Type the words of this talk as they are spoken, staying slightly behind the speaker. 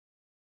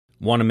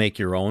Want to make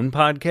your own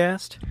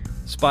podcast?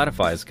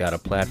 Spotify's got a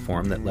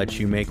platform that lets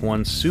you make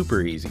one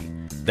super easy,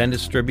 then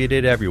distribute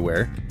it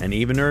everywhere and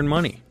even earn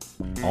money,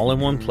 all in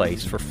one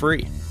place for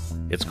free.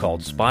 It's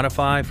called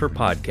Spotify for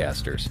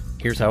Podcasters.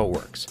 Here's how it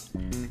works.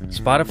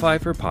 Spotify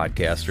for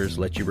Podcasters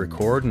lets you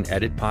record and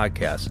edit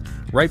podcasts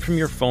right from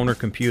your phone or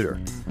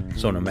computer.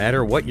 So no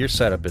matter what your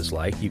setup is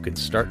like, you can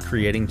start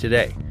creating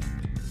today.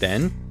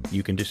 Then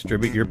you can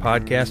distribute your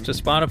podcast to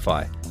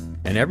Spotify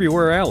and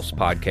everywhere else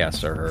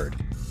podcasts are heard.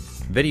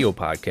 Video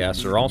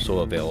podcasts are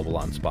also available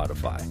on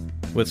Spotify.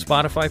 With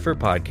Spotify for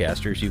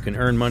Podcasters, you can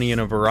earn money in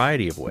a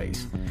variety of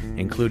ways,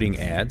 including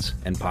ads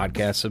and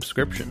podcast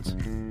subscriptions.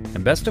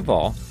 And best of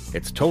all,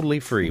 it's totally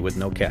free with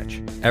no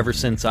catch. Ever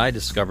since I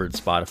discovered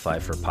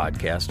Spotify for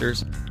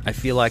Podcasters, I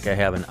feel like I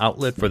have an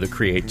outlet for the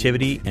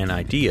creativity and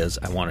ideas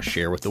I want to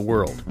share with the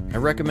world. I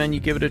recommend you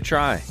give it a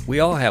try.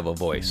 We all have a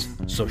voice,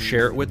 so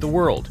share it with the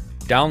world.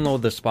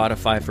 Download the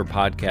Spotify for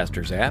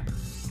Podcasters app,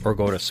 or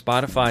go to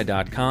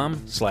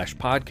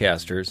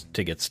spotify.com/podcasters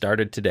to get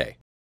started today.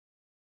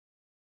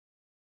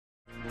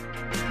 You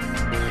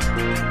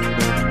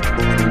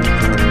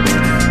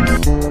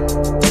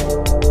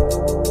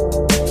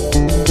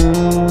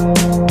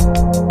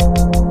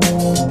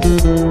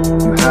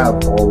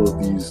have all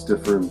of these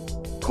different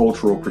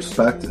cultural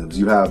perspectives.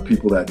 You have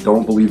people that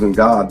don't believe in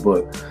God,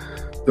 but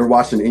they're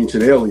watching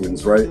Ancient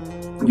Aliens, right?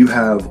 You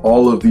have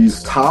all of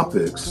these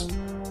topics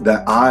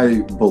that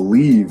I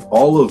believe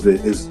all of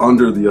it is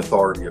under the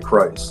authority of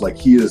Christ. Like,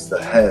 he is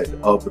the head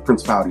of the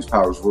principalities,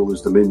 powers,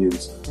 rulers,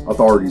 dominions,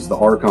 authorities, the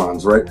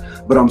archons, right?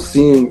 But I'm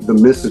seeing the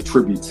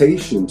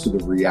misattribution to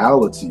the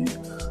reality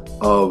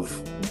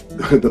of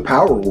the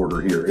power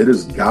order here. It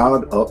is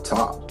God up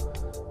top.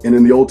 And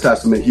in the Old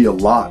Testament, he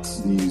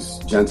allots these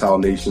Gentile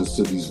nations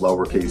to these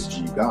lowercase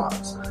g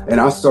gods.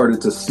 And I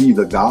started to see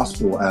the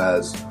gospel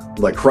as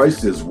like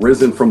Christ is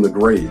risen from the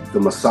grave, the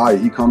Messiah.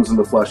 He comes in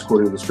the flesh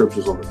according to the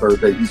scriptures on the third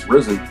day. He's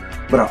risen.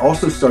 But I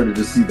also started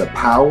to see the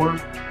power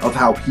of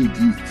how he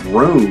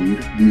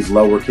dethroned these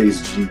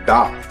lowercase g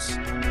gods.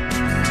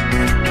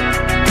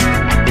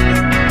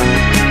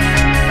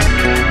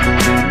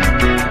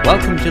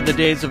 Welcome to the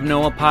Days of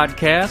Noah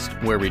podcast,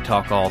 where we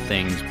talk all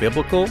things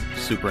biblical,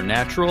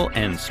 supernatural,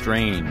 and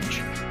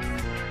strange.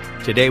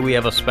 Today we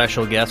have a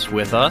special guest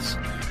with us,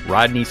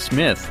 Rodney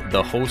Smith,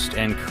 the host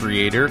and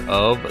creator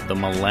of the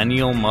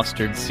Millennial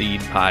Mustard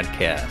Seed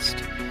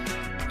podcast.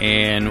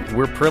 And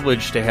we're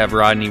privileged to have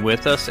Rodney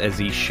with us as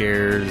he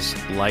shares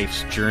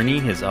life's journey,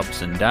 his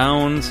ups and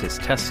downs, his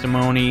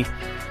testimony,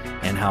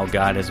 and how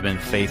God has been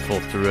faithful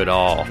through it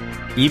all.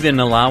 Even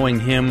allowing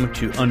him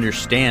to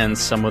understand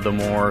some of the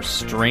more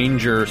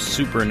stranger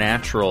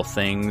supernatural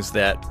things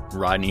that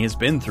Rodney has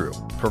been through,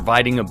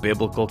 providing a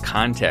biblical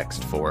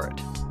context for it.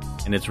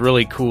 And it's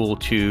really cool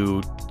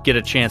to get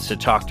a chance to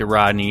talk to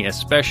Rodney,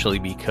 especially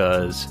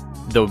because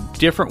the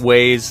different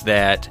ways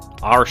that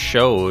our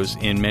shows,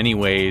 in many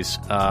ways,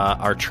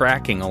 are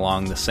tracking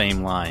along the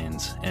same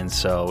lines. And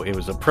so it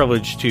was a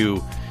privilege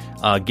to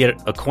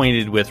get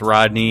acquainted with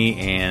Rodney,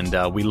 and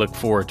we look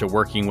forward to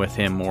working with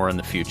him more in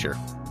the future.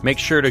 Make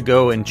sure to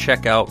go and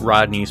check out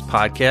Rodney's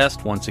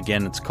podcast. Once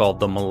again, it's called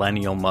The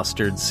Millennial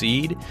Mustard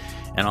Seed,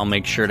 and I'll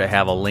make sure to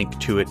have a link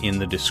to it in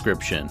the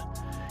description.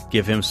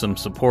 Give him some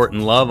support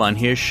and love on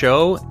his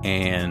show,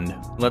 and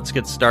let's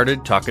get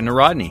started talking to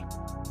Rodney.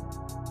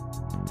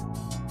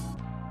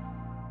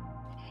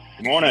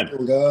 Good morning.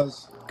 Hey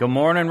guys. Good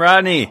morning,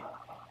 Rodney.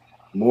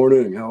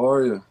 Morning. How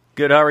are you?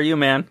 Good, how are you,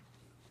 man?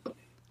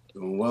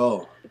 Doing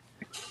well.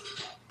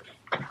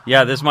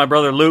 Yeah, this is my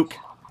brother Luke,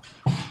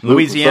 Luke,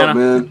 Louisiana. what's up,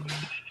 man?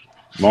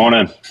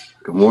 Morning.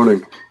 Good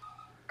morning.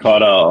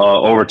 Caught a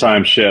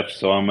overtime shift,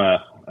 so I'm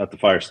at the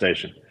fire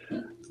station.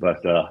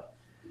 But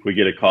if we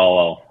get a call,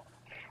 I'll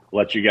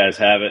let you guys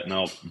have it, and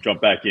I'll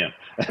jump back in.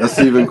 That's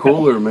even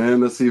cooler, man.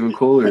 That's even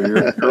cooler.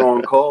 You're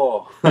on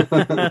call.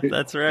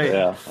 That's right.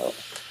 Yeah.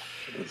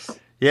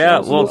 Yeah,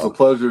 well, it's a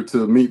pleasure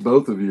to meet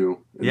both of you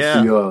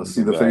and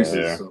see the faces.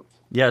 Yeah. So.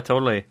 Yeah,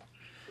 totally.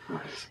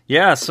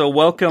 Yeah, so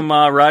welcome,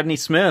 Rodney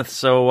Smith.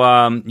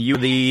 So you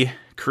the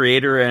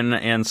creator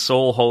and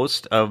sole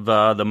host of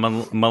the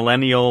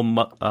Millennial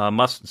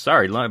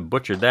Sorry, I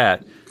butchered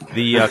that.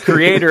 The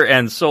creator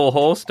and sole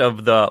host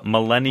of the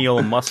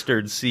Millennial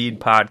Mustard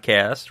Seed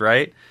podcast,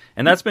 right?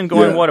 And that's been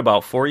going, what,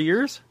 about 4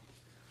 years?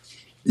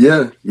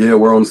 Yeah,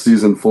 we're on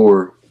season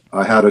 4.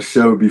 I had a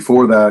show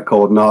before that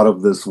called Not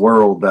of This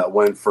World that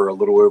went for a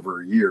little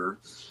over a year.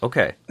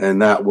 Okay.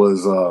 And that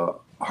was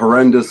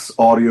horrendous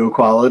audio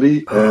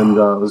quality, and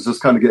I was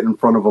just kind of getting in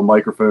front of a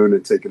microphone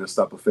and taking a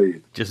step of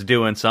faith. Just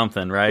doing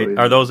something, right? So, yeah.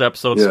 Are those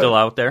episodes still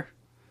out there?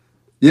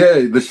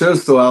 Yeah, the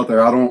show's still out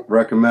there. I don't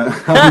recommend,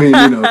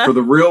 for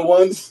the real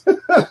ones,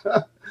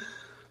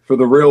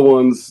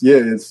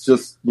 it's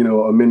just,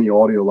 a mini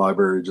audio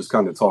library, just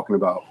kind of talking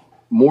about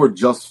more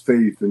just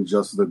faith and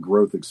just the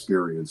growth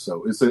experience.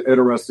 So it's an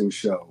interesting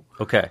show.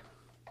 Okay.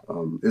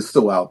 It's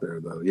still out there,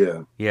 though.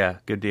 Yeah. Yeah,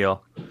 good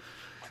deal.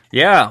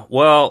 Yeah,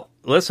 well,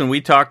 listen,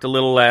 we talked a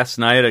little last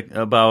night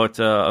about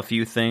a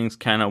few things,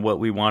 kind of what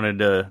we wanted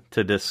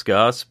to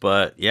discuss.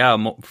 But yeah,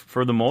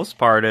 for the most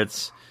part,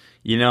 it's,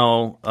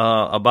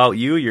 about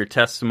you, your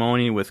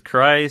testimony with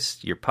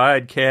Christ, your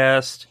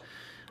podcast,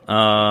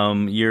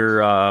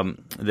 the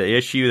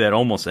issue that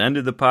almost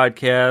ended the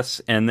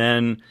podcast. And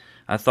then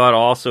I thought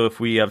also if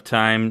we have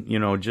time,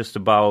 just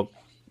about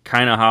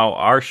kind of how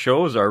our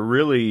shows are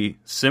really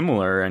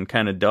similar and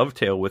kind of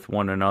dovetail with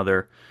one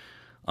another.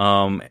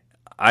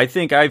 I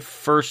think I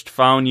first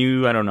found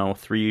you,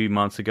 3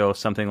 months ago,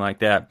 something like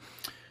that.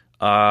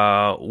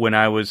 When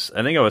I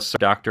think I was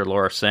Dr.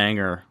 Laura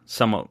Sanger,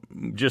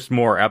 just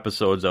more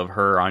episodes of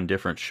her on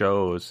different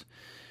shows,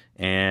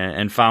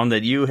 and found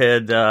that you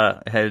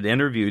had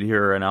interviewed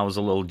her, and I was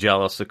a little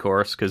jealous, of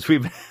course, because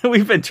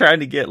we've been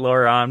trying to get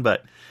Laura on,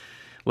 but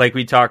like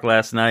we talked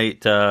last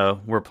night,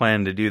 we're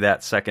planning to do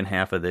that second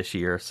half of this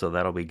year, so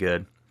that'll be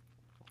good.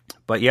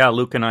 But yeah,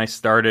 Luke and I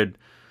started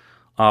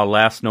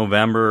last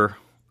November.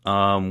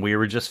 We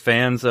were just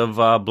fans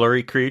of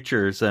Blurry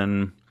Creatures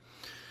and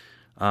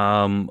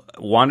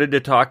wanted to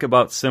talk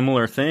about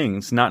similar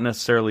things, not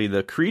necessarily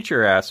the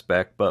creature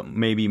aspect, but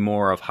maybe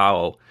more of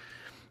how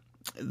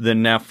the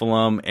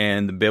Nephilim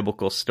and the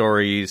biblical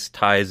stories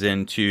ties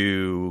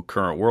into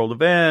current world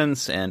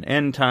events and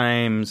end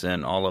times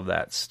and all of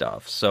that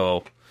stuff.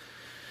 So,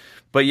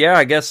 but yeah,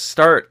 I guess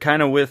start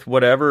kind of with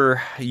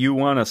whatever you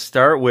want to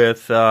start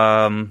with,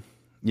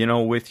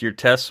 with your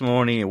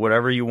testimony,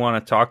 whatever you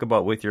want to talk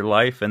about with your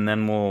life, and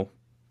then we'll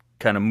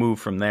kind of move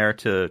from there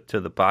to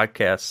the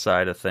podcast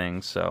side of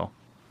things. So,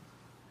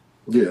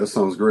 yeah, that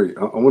sounds great.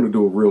 I want to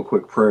do a real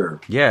quick prayer.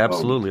 Yeah,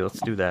 absolutely.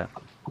 Let's do that.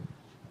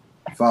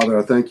 Father,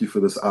 I thank you for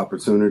this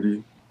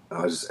opportunity.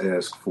 I just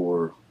ask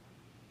for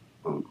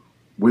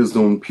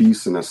wisdom,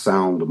 peace, and a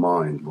sound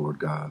mind, Lord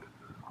God.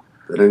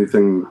 That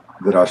anything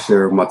that I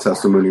share of my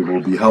testimony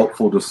will be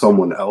helpful to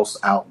someone else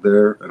out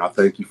there. And I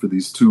thank you for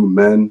these two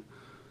men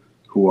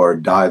who are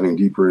diving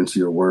deeper into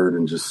your word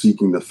and just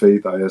seeking the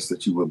faith. I ask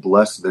that you would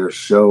bless their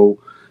show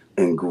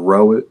and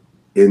grow it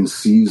in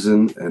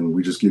season. And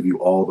we just give you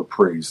all the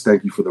praise.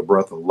 Thank you for the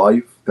breath of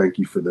life. Thank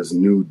you for this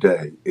new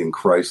day. In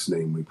Christ's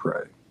name we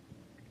pray.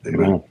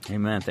 Amen.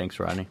 Amen. Thanks,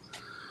 Rodney.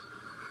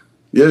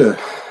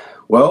 Yeah.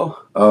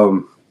 Well,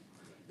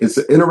 it's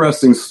an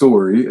interesting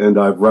story, and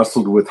I've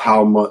wrestled with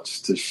how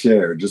much to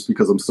share just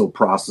because I'm still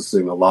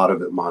processing a lot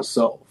of it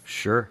myself.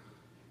 Sure.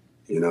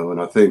 And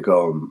I think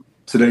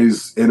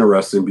today's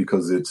interesting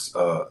because it's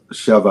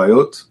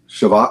Shavat.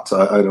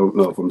 I don't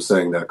know if I'm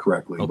saying that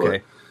correctly.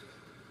 Okay.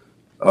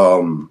 But,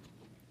 and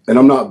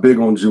I'm not big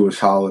on Jewish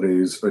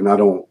holidays, and I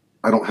don't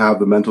have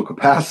the mental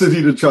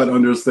capacity to try to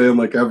understand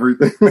like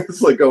everything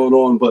that's like going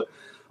on. But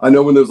I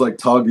know when there's like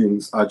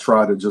tuggings, I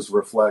try to just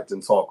reflect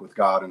and talk with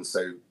God and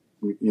say,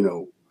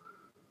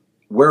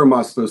 where am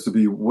I supposed to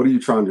be? What are you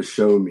trying to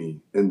show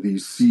me in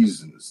these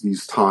seasons,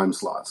 these time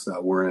slots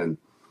that we're in?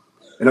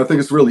 And I think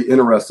it's really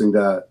interesting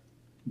that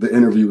the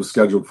interview was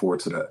scheduled for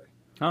today.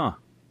 Huh.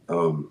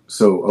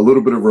 So a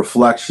little bit of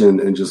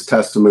reflection and just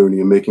testimony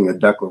and making a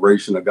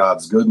declaration of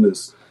God's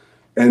goodness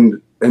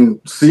and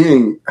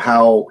seeing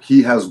how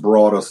he has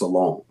brought us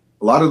along.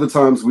 A lot of the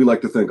times we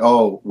like to think,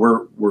 oh,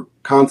 we're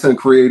content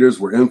creators,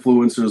 we're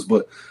influencers,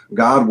 but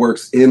God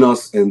works in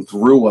us and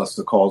through us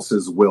to cause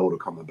his will to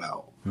come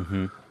about.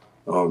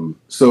 Mm-hmm.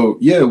 So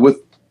yeah,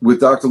 with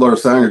Dr. Laura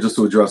Sanger, just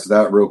to address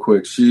that real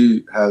quick,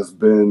 she has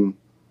been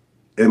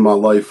in my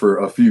life for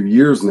a few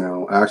years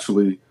now.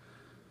 Actually,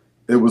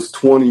 it was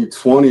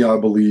 2020, I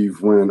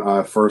believe, when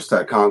I first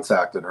had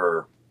contacted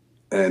her.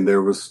 And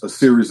there was a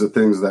series of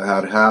things that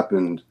had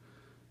happened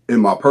in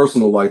my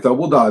personal life that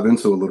we'll dive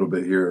into a little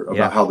bit here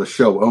about how the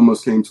show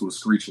almost came to a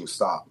screeching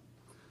stop.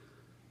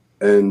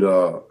 And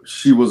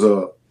she's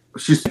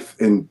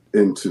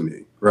into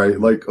me, right?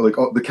 Like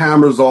the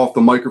camera's off,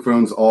 the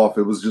microphone's off.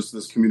 It was just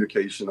this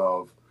communication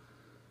of,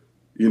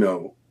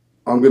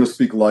 I'm going to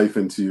speak life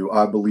into you.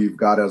 I believe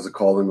God has a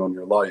calling on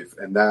your life.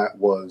 And it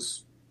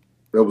was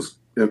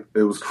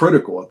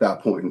critical at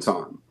that point in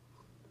time.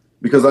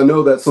 Because I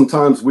know that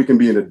sometimes we can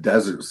be in a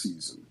desert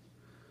season.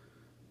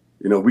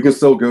 We can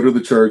still go to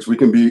the church. We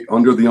can be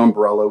under the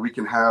umbrella. We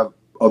can have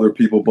other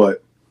people.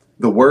 But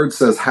the word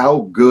says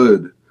how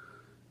good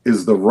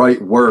is the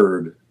right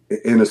word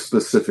in a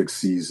specific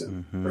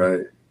season,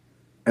 right?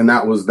 And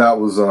that was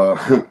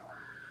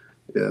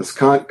it's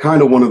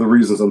kind of one of the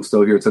reasons I'm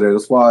still here today.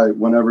 That's why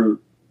whenever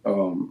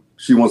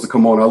she wants to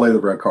come on, I lay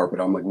the red carpet.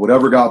 I'm like,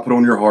 whatever God put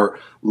on your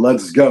heart,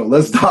 let's go.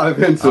 Let's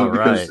dive into it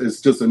because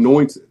it's just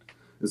anointed.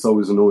 It's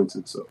always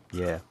anointed. So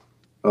yeah.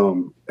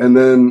 And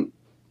then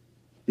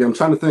I'm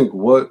trying to think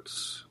what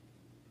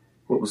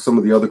was some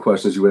of the other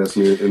questions you asked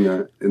me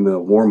in the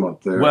warm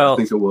up there. Well, I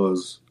think it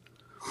was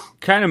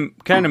kind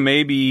of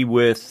maybe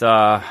with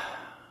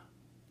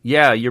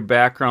your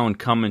background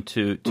coming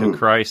to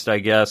Christ, I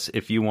guess,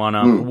 if you want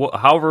to,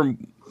 however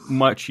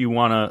much you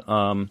want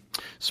to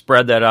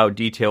spread that out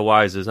detail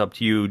wise is up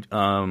to you.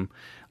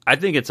 I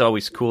think it's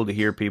always cool to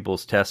hear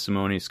people's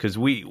testimonies because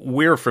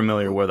we're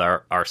familiar with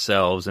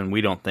ourselves and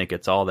we don't think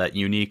it's all that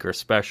unique or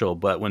special.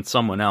 But when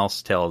someone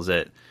else tells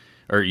it,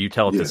 or you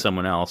tell it to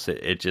someone else,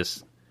 it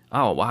just,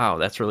 oh, wow,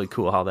 that's really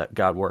cool how that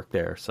God worked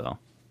there. So.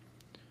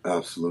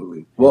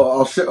 Absolutely. Well,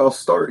 I'll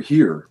start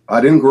here.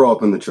 I didn't grow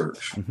up in the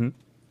church.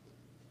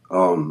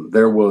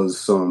 There was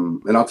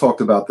some, and I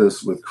talked about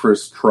this with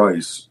Chris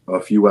Price a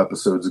few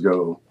episodes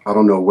ago. I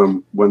don't know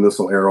when this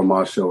will air on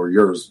my show or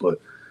yours, but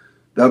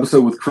the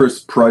episode with Chris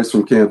Price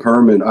from Camp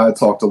Herman, I had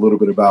talked a little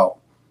bit about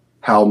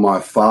how my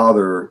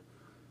father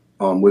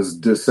was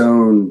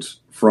disowned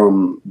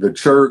from the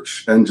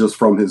church and just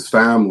from his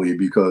family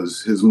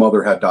because his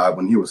mother had died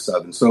when he was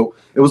 7. So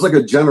it was like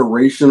a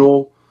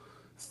generational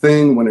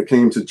thing when it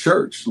came to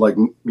church. Like,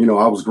 you know,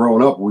 I was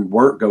growing up, we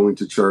weren't going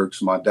to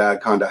church. My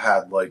dad kind of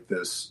had like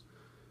this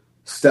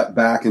step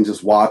back and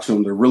just watch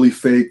them. They're really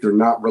fake. They're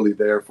not really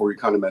there for you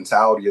kind of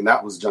mentality. And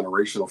that was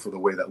generational for the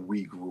way that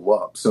we grew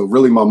up. So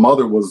really my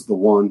mother was the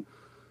one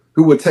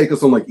who would take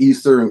us on like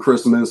Easter and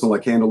Christmas and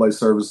like candlelight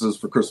services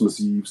for Christmas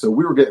Eve. So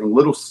we were getting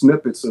little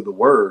snippets of the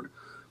word,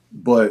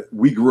 but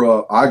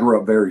I grew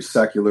up very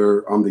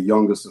secular. I'm the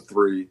youngest of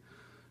 3.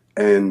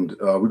 And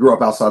we grew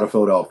up outside of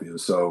Philadelphia.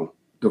 So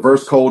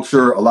diverse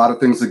culture, a lot of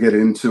things to get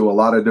into, a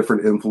lot of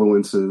different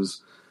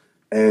influences.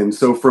 And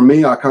so for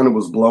me, I kind of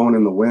was blowing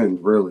in the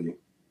wind, really.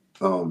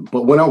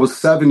 But when I was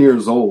 7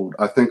 years old,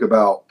 I think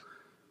about,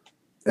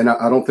 and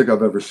I don't think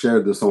I've ever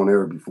shared this on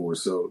air before.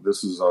 So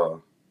this is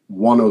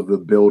one of the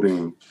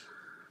building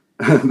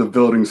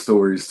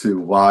stories to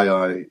why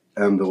I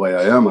am the way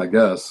I am, I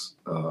guess.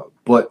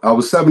 But I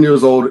was 7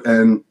 years old.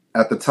 And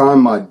at the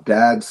time, my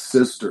dad's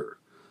sister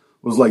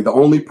was like the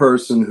only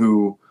person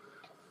who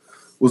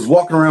was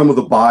walking around with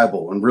a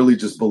Bible and really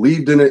just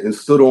believed in it and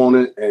stood on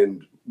it.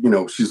 And, you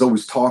know, she's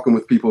always talking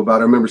with people about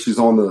it. I remember she's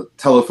on the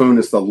telephone.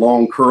 It's the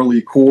long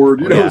curly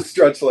cord,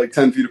 stretched like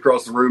 10 feet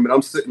across the room. And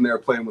I'm sitting there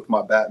playing with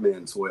my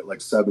Batman toy at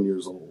like 7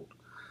 years old.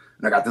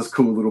 And I got this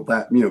cool little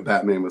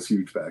Batman was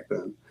huge back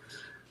then.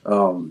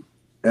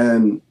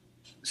 And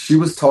she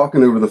was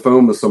talking over the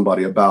phone with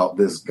somebody about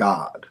this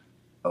God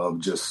of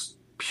just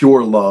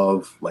pure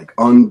love, like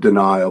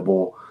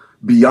undeniable,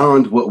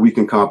 beyond what we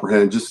can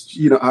comprehend. Just,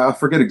 you know, I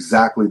forget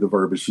exactly the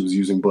verbiage she was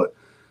using, but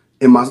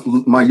in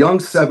my young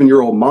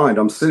 7-year-old mind,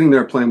 I'm sitting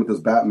there playing with this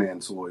Batman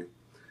toy.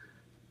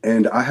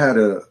 And I had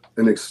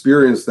an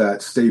experience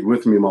that stayed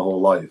with me my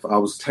whole life. I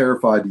was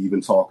terrified to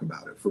even talk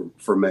about it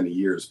for many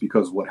years,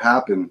 because what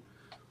happened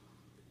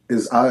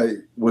is I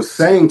was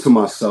saying to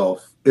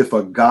myself, if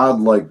a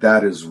God like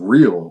that is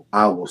real,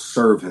 I will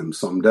serve him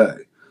someday.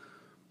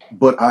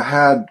 But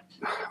I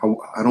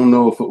don't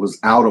know if it was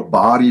out of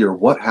body or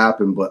what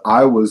happened, but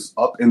I was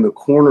up in the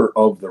corner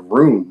of the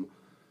room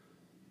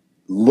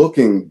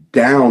looking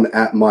down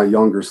at my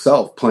younger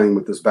self playing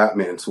with this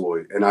Batman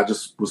toy. And I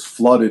just was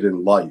flooded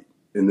in light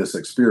in this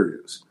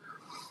experience.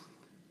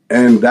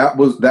 And that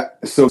was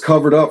that. So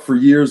covered up for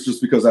years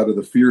just because out of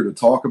the fear to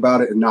talk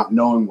about it and not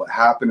knowing what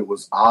happened. It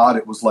was odd.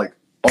 It was like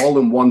all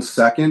in 1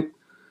 second.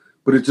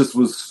 But it just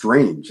was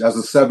strange. As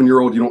a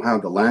 7-year-old, you don't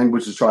have the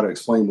language to try to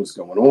explain what's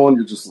going on.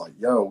 You're just like,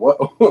 yo, what?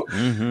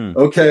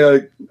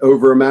 Okay,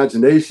 over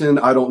imagination.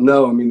 I don't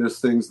know. I mean,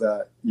 there's things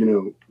that, you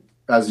know,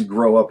 as you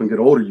grow up and get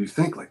older, you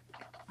think like,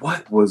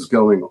 what was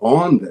going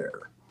on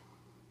there?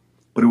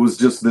 But it was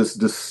just this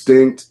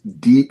distinct,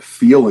 deep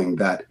feeling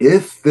that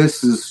if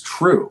this is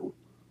true,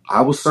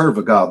 I will serve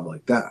a God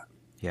like that.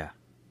 Yeah.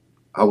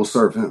 I will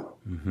serve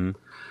him.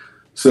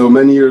 So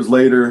many years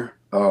later,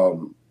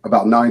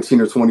 about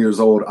 19 or 20 years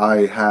old,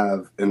 I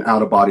have an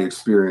out-of-body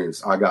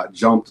experience. I got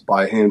jumped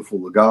by a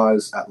handful of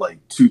guys at like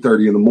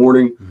 2:30 in the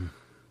morning.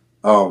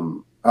 I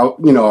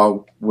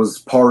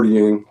was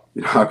partying.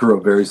 You know, I grew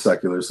up very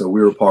secular, so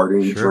we were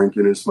partying,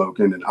 drinking and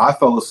smoking. And I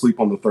fell asleep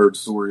on the 3rd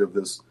story of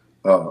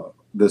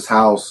this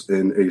house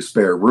in a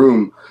spare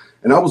room.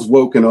 And I was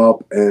woken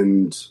up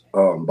and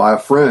by a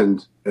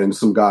friend, and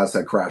some guys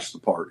had crashed the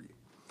party.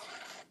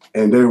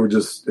 And they were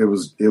just, it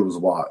was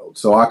wild.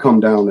 So I come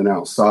down and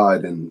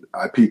outside and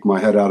I peek my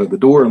head out of the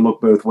door and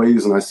look both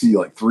ways. And I see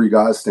like 3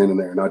 guys standing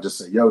there. And I just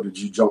say, yo, did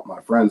you jump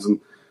my friends? And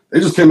they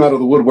just came out of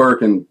the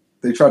woodwork and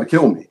they tried to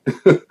kill me.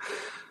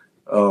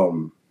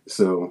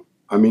 So,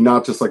 I mean,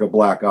 not just like a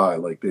black eye,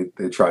 like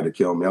they tried to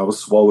kill me. I was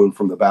swollen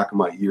from the back of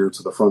my ear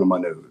to the front of my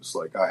nose.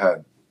 Like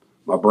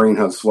my brain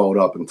had swelled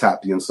up and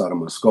tapped the inside of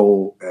my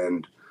skull.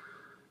 And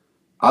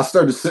I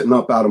started sitting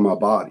up out of my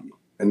body.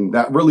 And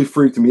that really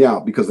freaked me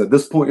out because at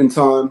this point in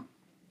time,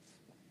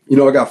 you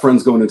know, I got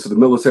friends going into the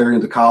military,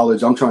 into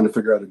college. I'm trying to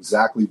figure out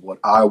exactly what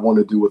I want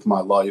to do with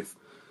my life.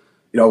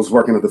 You know, I was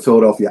working at the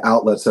Philadelphia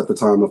Outlets at the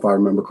time, if I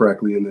remember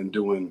correctly, and then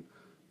doing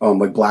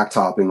like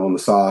blacktopping on the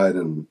side.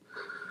 And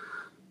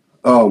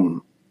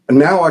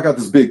now I got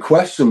this big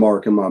question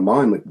mark in my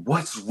mind, like,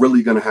 what's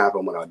really going to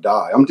happen when I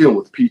die? I'm dealing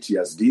with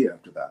PTSD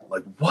after that.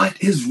 Like,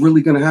 what is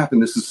really going to happen?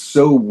 This is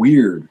so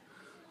weird.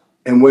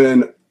 And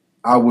when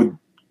I would,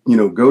 you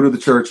know, go to the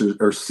church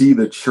or see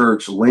the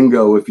church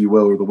lingo, if you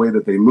will, or the way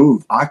that they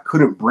move, I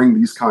couldn't bring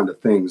these kind of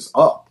things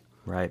up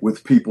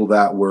with people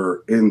that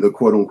were in the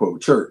quote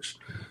unquote church.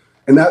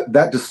 And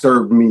that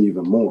disturbed me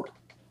even more.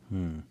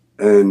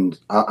 And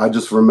I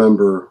just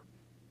remember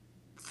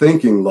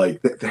thinking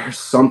like there's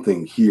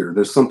something here.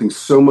 There's something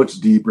so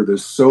much deeper.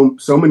 There's so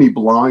many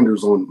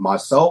blinders on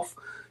myself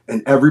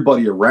and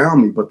everybody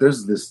around me, but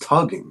there's this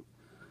tugging.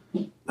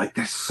 Like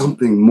there's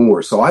something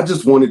more. So I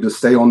just wanted to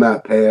stay on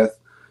that path.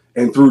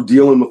 And through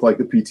dealing with like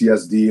the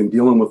PTSD and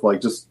dealing with like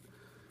just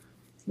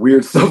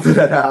weird stuff that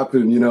had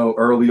happened,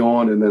 early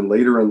on and then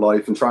later in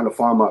life, and trying to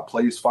find my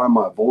place, find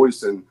my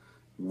voice, and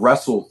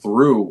wrestle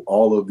through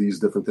all of these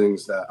different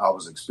things that I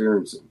was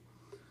experiencing.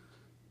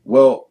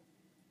 Well,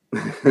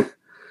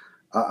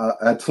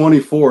 at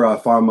 24, I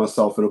find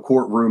myself in a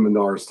courtroom in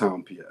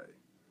Norristown, PA.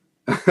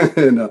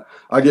 And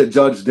I get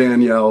Judge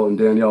Danielle, and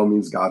Danielle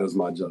means God is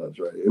my judge,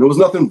 right? And it was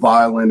nothing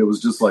violent. It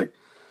was just like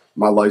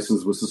my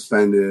license was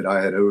suspended.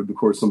 I had owed the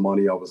court some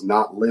money. I was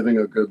not living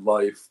a good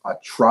life. I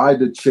tried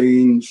to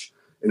change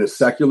in a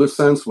secular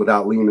sense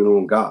without leaning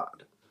on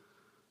God.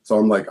 So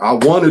I'm like, I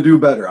want to do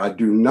better. I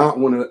do not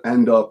want to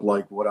end up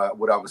like what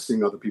I was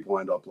seeing other people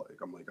end up like.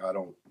 I'm like, I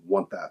don't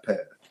want that path.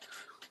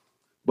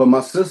 But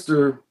my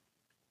sister,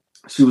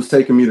 she was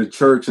taking me to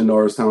church in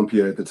Norristown,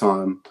 PA at the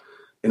time.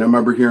 And I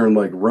remember hearing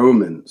like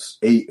Romans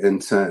 8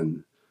 and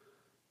 10.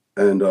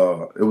 And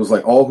it was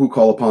like, all who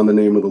call upon the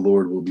name of the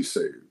Lord will be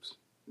saved.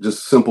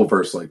 Just simple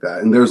verse like that.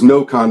 And there's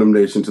no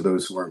condemnation to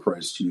those who are in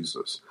Christ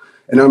Jesus.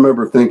 And I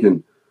remember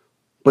thinking,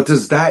 but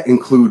does that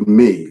include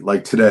me?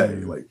 Like today,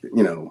 like,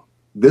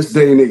 this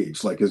day and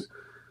age, like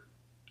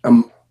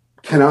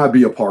can I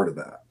be a part of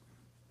that?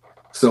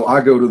 So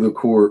I go to the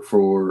court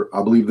for,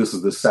 I believe this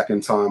is the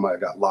second time I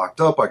got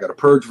locked up. I got a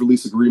purge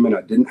release agreement.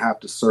 I didn't have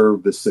to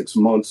serve the 6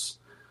 months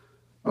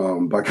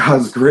by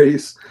God's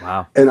grace.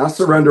 Wow. And I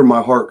surrender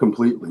my heart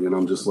completely. And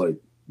I'm just like,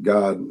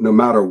 God, no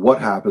matter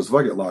what happens, if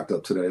I get locked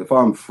up today, if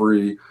I'm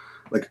free,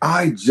 like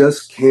I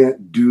just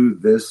can't do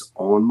this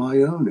on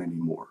my own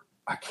anymore.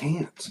 I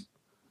can't.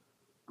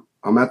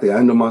 I'm at the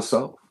end of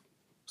myself.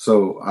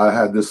 So I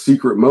had this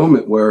secret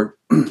moment where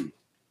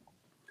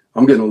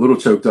I'm getting a little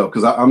choked up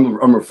because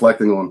I'm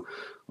reflecting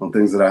on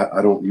things that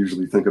I don't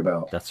usually think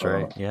about. That's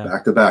right. Yeah.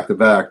 Back to back to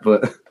back.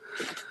 But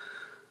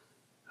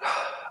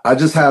I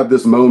just have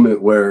this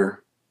moment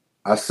where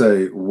I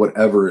say,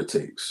 whatever it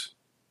takes,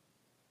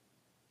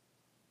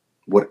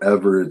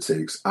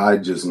 I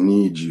just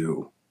need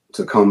you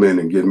to come in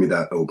and give me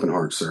that open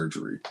heart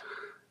surgery.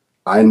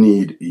 I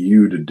need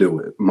you to do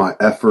it. My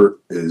effort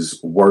is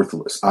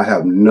worthless. I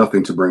have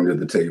nothing to bring to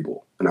the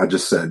table. And I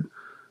just said,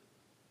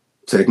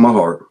 take my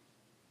heart,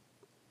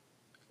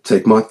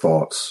 take my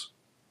thoughts,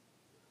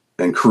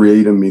 and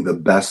create in me the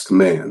best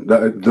man,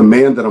 the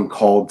man that I'm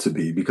called to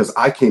be, because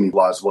I can't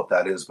realize what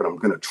that is, but I'm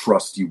going to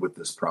trust you with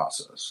this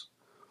process.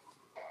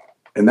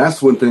 And that's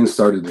when things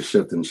started to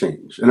shift and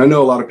change. And I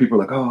know a lot of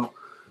people are like, oh,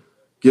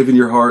 giving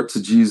your heart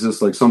to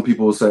Jesus. Like some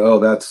people will say, oh,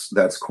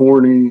 that's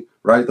corny,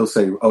 right? They'll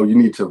say, oh, you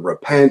need to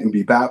repent and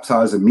be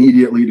baptized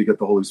immediately to get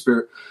the Holy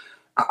Spirit.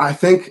 I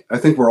think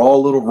we're all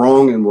a little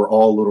wrong and we're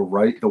all a little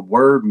right. The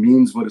word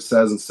means what it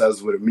says and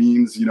says what it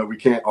means. We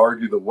can't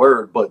argue the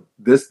word, but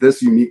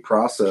this unique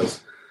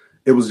process,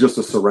 it was just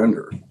a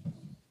surrender.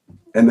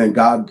 And then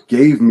God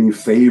gave me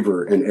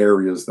favor in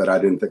areas that I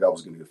didn't think I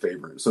was going to get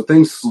favor in. So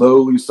things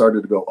slowly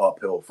started to go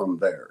uphill from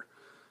there.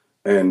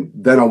 And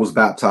then I was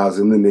baptized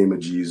in the name of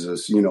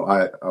Jesus.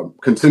 I'm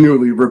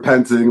continually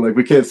repenting. Like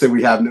we can't say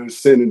we have no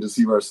sin and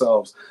deceive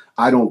ourselves.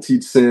 I don't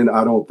teach sin.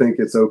 I don't think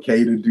it's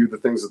okay to do the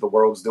things that the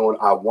world's doing.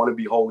 I want to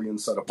be holy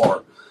and set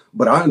apart.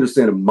 But I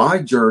understand in my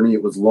journey,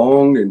 it was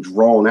long and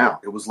drawn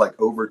out. It was like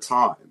over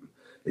time.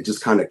 It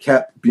just kind of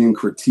kept being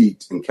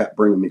critiqued and kept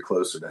bringing me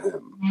closer to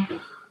him. Mm-hmm.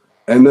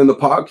 And then the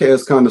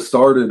podcast kind of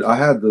started. I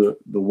had the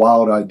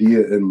wild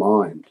idea in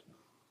mind.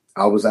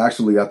 I was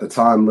actually at the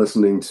time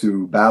listening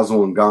to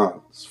Basil and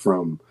Gans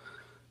from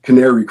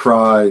Canary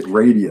Cry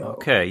Radio.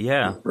 Okay,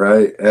 yeah.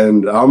 Right.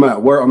 And I'm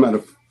at work. I'm at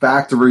a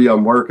factory.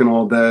 I'm working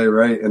all day.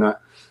 Right.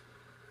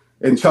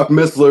 And Chuck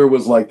Missler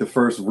was like the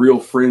first real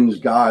fringe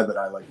guy that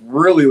I like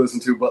really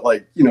listened to. But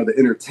like, the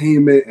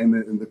entertainment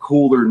and the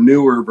cooler,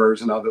 newer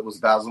version of it was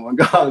Basil and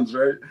Gans.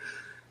 Right.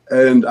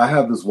 And I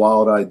have this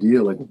wild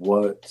idea, like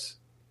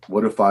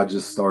what if I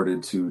just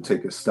started to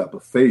take a step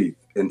of faith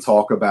and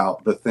talk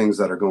about the things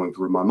that are going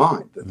through my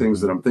mind, the things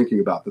that I'm thinking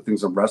about, the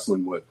things I'm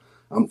wrestling with.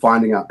 I'm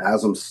finding out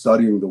as I'm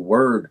studying the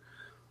word,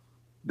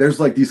 there's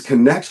like these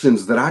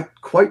connections that I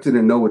quite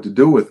didn't know what to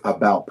do with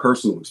about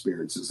personal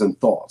experiences and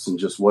thoughts and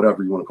just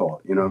whatever you want to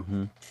call it,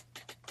 Mm-hmm.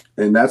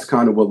 And that's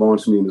kind of what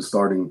launched me into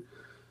starting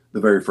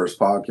the very first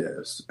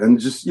podcast. And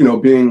just,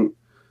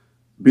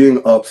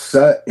 being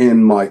upset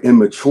in my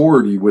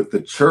immaturity with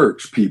the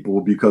church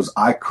people because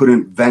I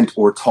couldn't vent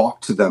or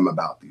talk to them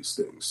about these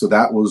things. So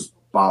that was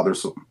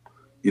bothersome,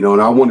 and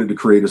I wanted to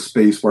create a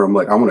space where I'm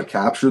like, I want to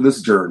capture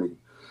this journey.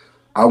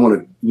 I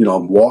want to,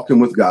 I'm walking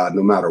with God,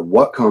 no matter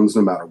what comes,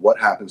 no matter what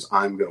happens,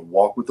 I'm going to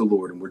walk with the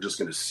Lord and we're just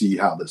going to see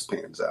how this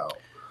pans out.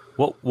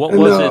 What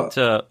was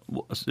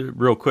it,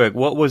 real quick,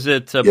 what was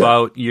it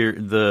about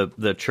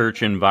the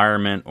church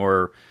environment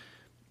or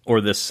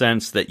the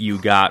sense that you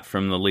got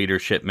from the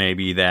leadership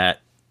maybe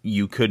that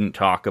you couldn't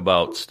talk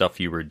about stuff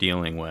you were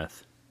dealing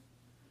with?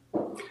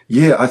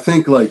 Yeah, I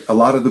think like a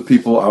lot of the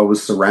people I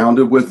was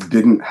surrounded with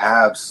didn't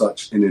have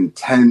such an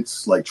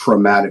intense, like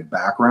traumatic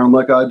background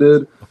like I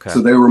did. Okay.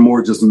 So they were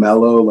more just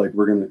mellow, like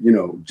we're going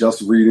to,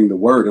 just reading the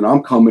word. And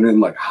I'm coming in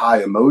like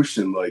high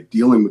emotion, like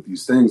dealing with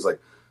these things like,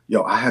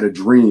 I had a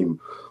dream,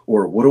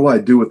 or what do I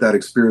do with that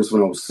experience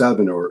when I was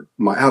 7, or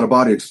my out of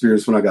body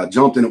experience when I got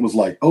jumped. And it was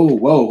like, oh,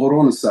 whoa, hold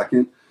on a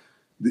second.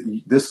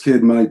 This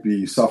kid might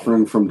be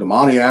suffering from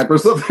demoniac or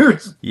something.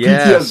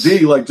 Yes.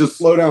 PTSD, like just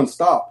slow down,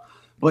 stop.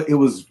 But it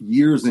was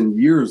years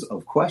and years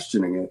of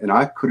questioning it, and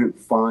I couldn't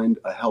find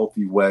a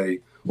healthy way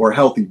or a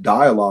healthy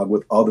dialogue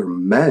with other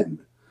men,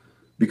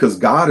 because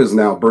God is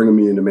now bringing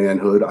me into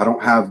manhood. I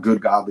don't have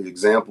good godly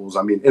examples.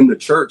 I mean, in the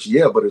church,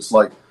 yeah, but it's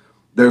like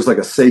there's like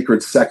a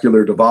sacred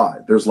secular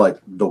divide. There's like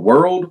the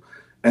world,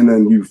 and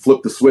then you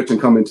flip the switch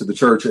and come into the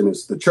church, and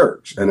it's the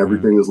church, and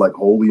everything is like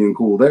holy and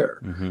cool there.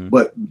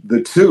 But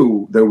the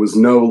two, there was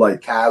no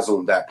like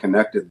chasm that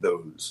connected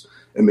those.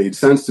 It made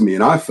sense to me.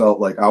 And I felt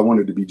like I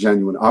wanted to be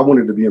genuine. I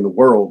wanted to be in the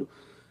world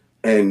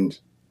and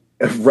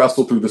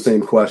wrestle through the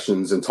same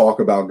questions and talk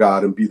about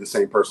God and be the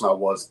same person I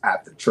was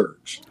at the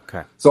church.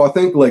 Okay. So I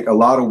think like a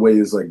lot of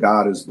ways, like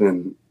God has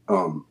been,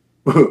 the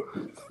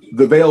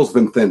veil's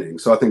been thinning.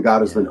 So I think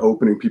God has been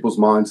opening people's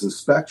minds and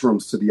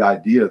spectrums to the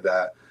idea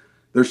that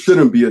there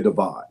shouldn't be a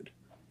divide.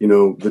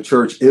 The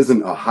church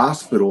isn't a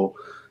hospital.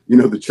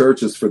 The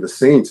church is for the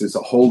saints. It's a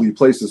holy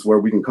place. It's where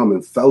we can come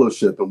in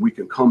fellowship and we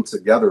can come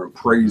together and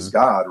praise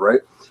God, right?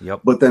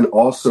 Yep. But then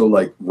also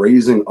like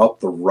raising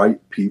up the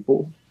right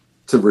people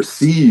to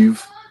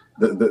receive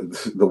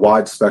the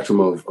wide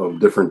spectrum of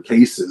different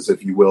cases,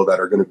 if you will,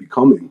 that are going to be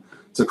coming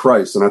to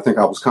Christ. And I think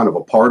I was kind of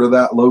a part of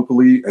that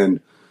locally.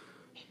 And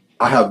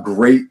I have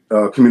great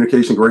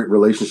communication, great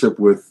relationship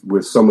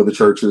with some of the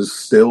churches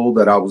still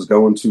that I was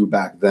going to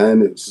back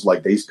then. It's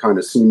like they kind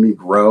of seen me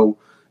grow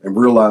and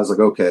realize like,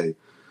 okay,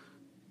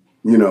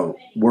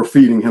 we're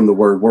feeding him the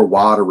word, we're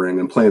watering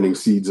and planting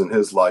seeds in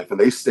his life. And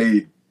they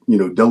stayed,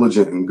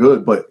 diligent and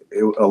good. But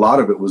a lot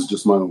of it was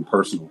just my own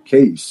personal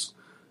case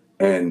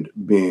and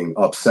being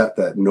upset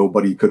that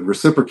nobody could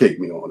reciprocate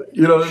me on it.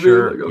 You know what I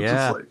mean? Like, I was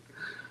just like,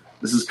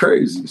 this is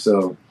crazy.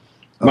 So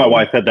my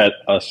wife had that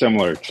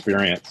similar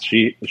experience.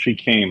 She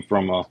came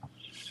from a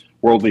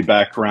worldly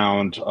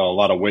background, a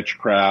lot of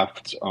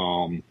witchcraft,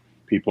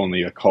 people in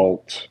the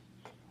occult,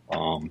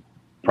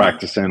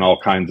 practicing all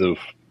kinds of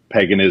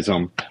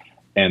paganism.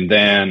 And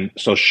then,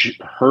 so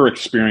her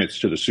experience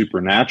to the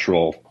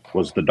supernatural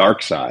was the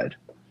dark side,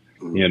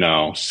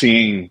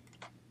 seeing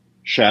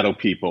shadow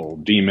people,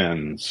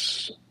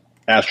 demons,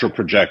 astral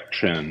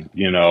projection,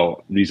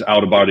 these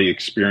out of body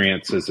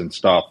experiences and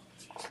stuff,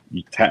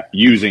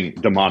 using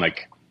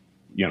demonic,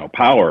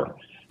 power.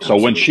 So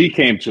when she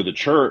came to the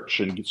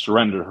church and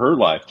surrendered her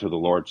life to the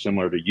Lord,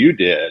 similar to you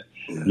did,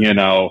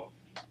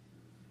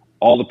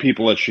 all the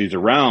people that she's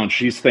around,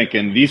 she's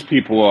thinking these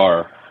people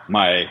are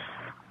my,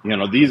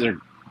 these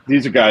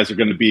are guys are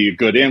going to be a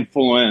good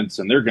influence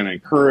and they're going to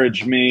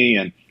encourage me.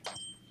 And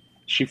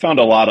she found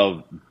a lot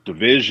of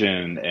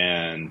division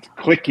and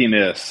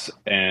clickiness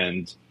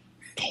and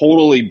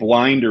totally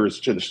blinders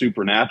to the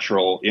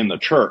supernatural in the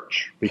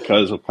church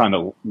because of kind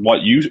of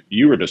what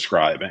you were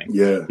describing.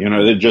 Yeah.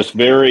 They're just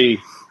very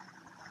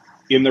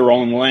in their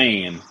own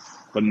lane,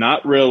 but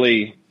not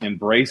really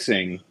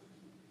embracing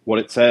what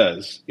it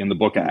says in the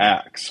book of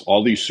Acts,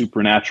 all these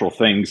supernatural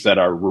things that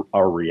are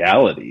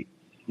reality.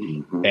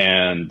 Mm-hmm.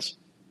 And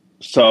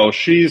so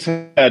she's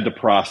had to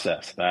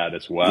process that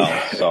as well.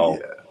 So,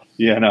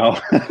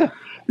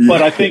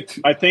 but I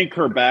think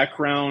her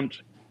background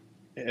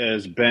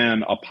has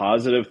been a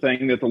positive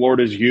thing that the Lord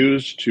has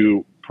used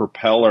to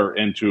propel her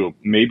into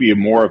maybe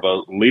more of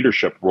a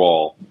leadership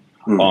role,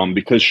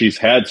 because she's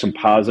had some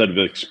positive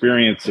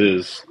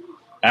experiences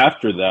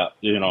after that,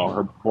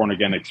 her born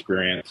again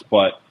experience.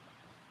 But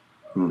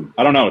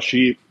I don't know,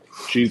 she's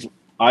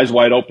eyes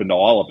wide open to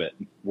all of it,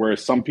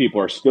 whereas some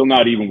people are still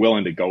not even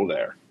willing to go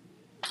there.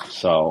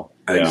 So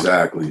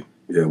exactly,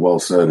 well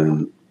said,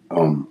 and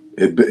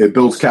it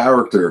builds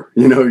character.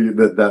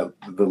 That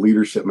the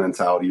leadership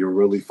mentality. You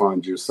really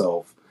find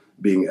yourself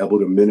being able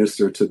to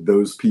minister to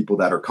those people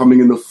that are coming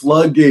in the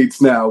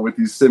floodgates now with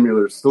these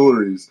similar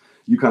stories.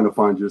 You kind of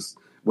find just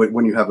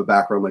when you have a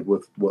background like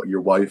with what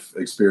your wife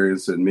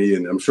experienced and me,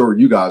 and I'm sure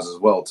you guys as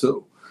well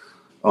too.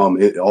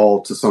 It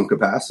all to some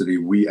capacity,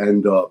 we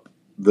end up,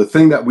 the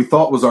thing that we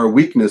thought was our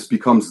weakness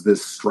becomes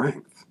this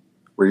strength,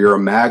 where you're a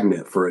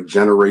magnet for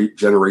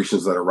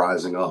generations that are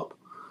rising up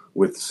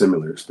with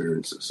similar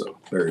experiences. So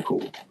very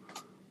cool.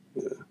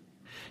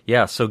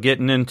 Yeah. So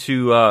getting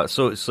into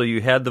so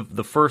you had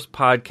the first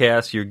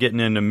podcast. You're getting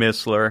into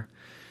Missler,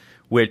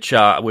 which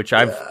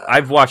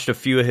I've watched a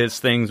few of his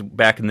things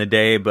back in the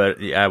day,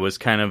 but I was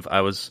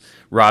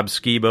Rob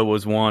Skiba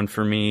was one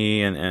for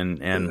me,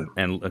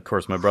 and of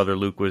course my brother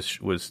Luke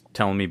was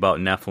telling me about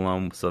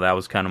Nephilim, so that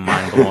was kind of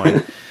mind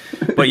blowing.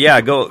 But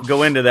yeah,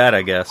 go into that,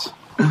 I guess.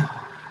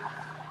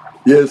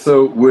 Yeah,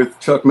 so with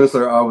Chuck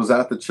Missler, I was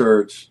at the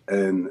church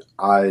and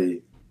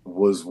I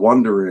was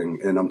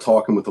wondering, and I'm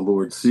talking with the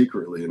Lord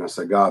secretly, and I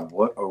said, God,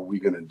 what are we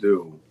going to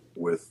do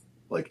with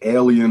like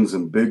aliens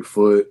and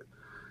Bigfoot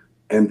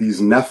and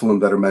these Nephilim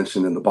that are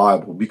mentioned in the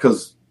Bible,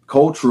 because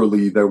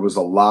culturally there was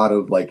a lot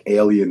of like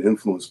alien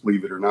influence,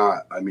 believe it or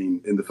not. I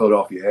mean, in the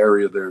Philadelphia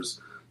area,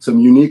 there's some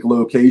unique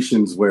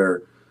locations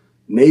where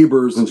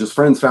neighbors and just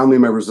friends, family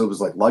members, it was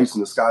like lights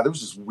in the sky. There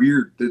was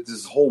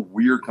this whole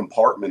weird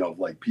compartment of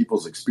like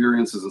people's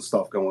experiences and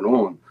stuff going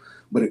on,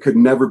 but it could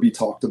never be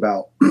talked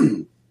about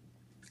in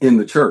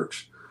the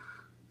church.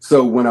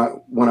 So when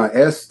I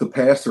asked the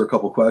pastor a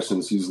couple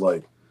questions, he's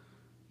like,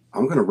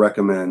 I'm going to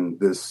recommend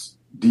this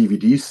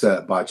DVD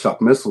set by Chuck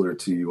Missler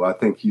to you. I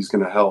think he's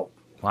going to help.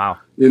 Wow.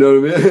 You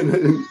know what I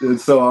mean? And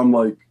so I'm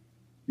like,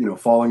 you know,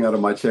 falling out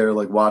of my chair,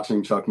 like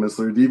watching Chuck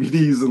Missler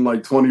DVDs in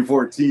like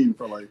 2014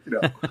 for like, you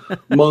know,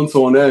 months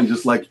on end,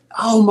 just like,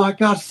 oh my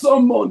gosh,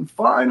 someone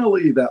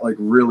finally that like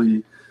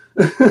really,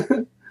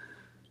 you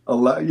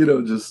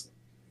know, just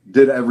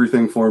did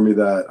everything for me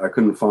that I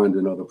couldn't find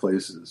in other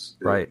places.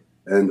 Right.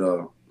 And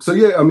so,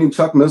 yeah, I mean,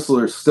 Chuck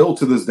Missler still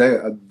to this day,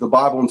 the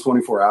Bible in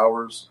 24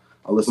 hours,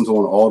 I listen to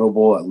on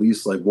Audible at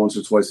least like once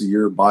or twice a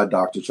year by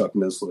Dr. Chuck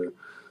Missler.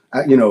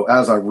 You know,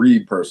 as I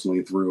read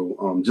personally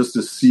through, just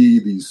to see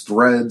these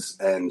threads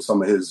and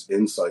some of his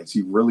insights,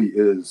 he really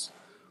is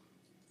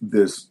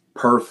this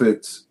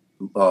perfect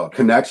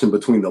connection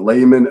between the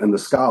layman and the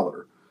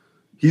scholar.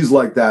 He's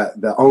like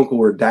that uncle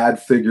or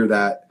dad figure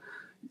that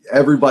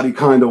everybody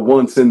kind of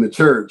wants in the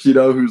church, you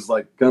know, who's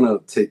like gonna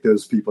take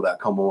those people that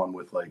come on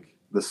with like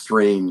the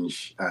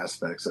strange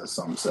aspects, as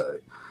some say.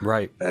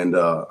 Right. And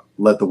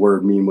let the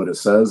word mean what it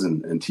says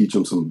and teach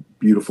them some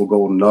beautiful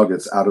golden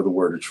nuggets out of the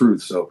word of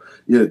truth. So,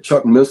 yeah,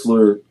 Chuck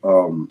Missler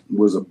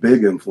was a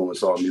big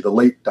influence on me, the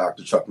late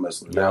Dr. Chuck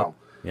Missler now.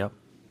 Yep.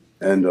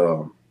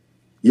 And,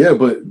 yeah,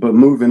 but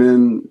moving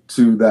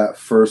into that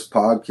first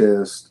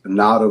podcast,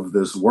 Not of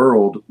This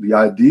World, the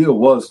idea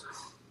was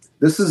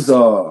this is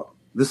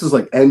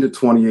like end of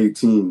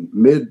 2018,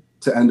 mid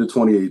to end of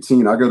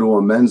 2018. I go to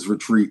a men's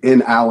retreat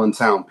in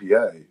Allentown,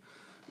 PA.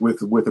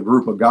 With a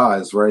group of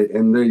guys, right?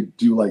 And they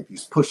do like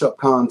these push-up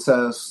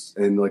contests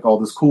and like all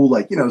this cool,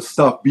 like, you know,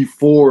 stuff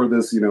before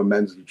this, you know,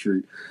 men's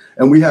retreat.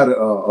 And we had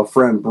a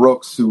friend,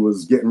 Brooks, who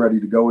was getting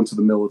ready to go into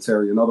the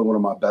military. Another one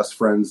of my best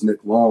friends, Nick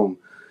Long,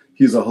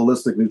 he's a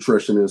holistic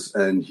nutritionist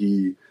and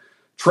he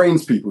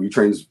trains people. He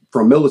trains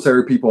from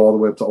military people all the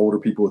way up to older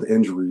people with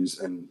injuries.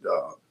 And,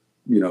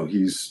 you know,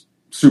 he's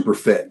super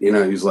fit, you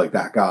know, he's like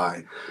that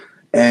guy.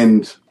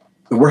 And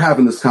we're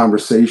having this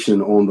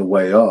conversation on the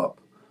way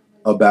up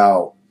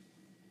about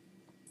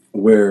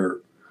where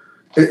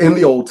in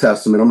the Old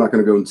Testament, I'm not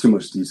going to go into too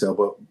much detail,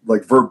 but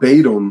like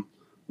verbatim,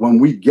 when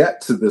we get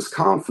to this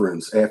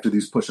conference after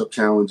these push-up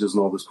challenges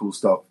and all this cool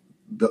stuff,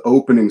 the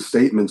opening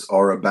statements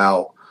are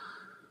about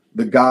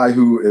the guy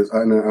who is,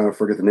 I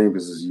forget the name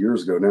because it's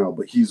years ago now,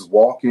 but he's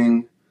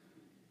walking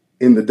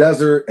in the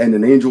desert and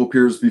an angel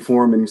appears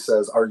before him and he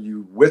says, "Are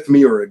you with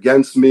me or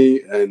against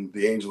me?" And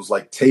the angel's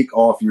like, "Take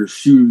off your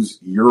shoes.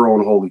 You're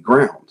on holy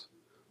ground."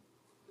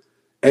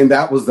 And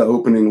that was the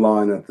opening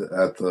line at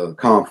the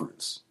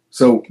conference.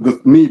 So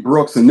me,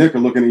 Brooks, and Nick are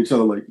looking at each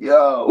other like,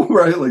 yo,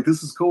 right? Like,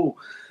 this is cool.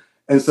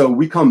 And so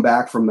we come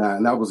back from that,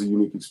 and that was a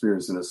unique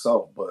experience in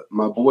itself. But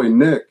my boy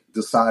Nick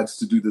decides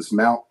to do this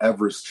Mount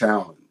Everest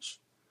challenge.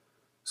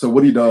 So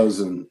what he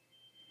does, and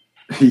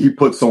he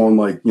puts on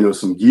like, you know,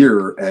 some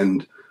gear,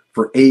 and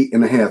for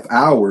 8.5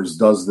 hours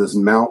does this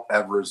Mount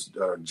Everest,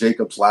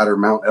 Jacob's Ladder,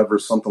 Mount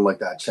Everest, something like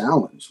that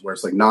challenge, where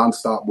it's like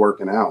nonstop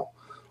working out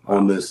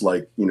on this,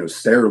 like, you know,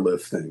 stair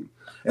lift thing,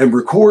 and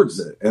records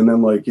it. And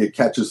then like it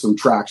catches some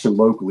traction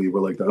locally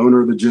where like the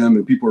owner of the gym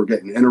and people are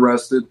getting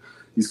interested.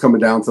 He's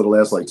coming down to the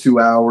last like 2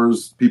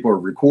 hours. People are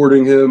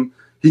recording him.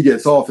 He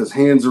gets off, his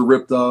hands are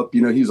ripped up.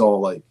 You know, he's all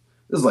like,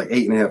 this is like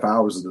 8.5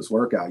 hours of this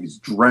workout. He's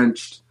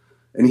drenched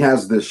and he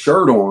has this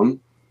shirt on,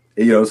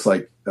 you know, it's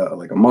like a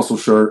muscle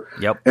shirt.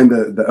 Yep. And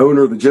the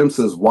owner of the gym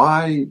says,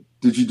 "Why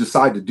did you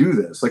decide to do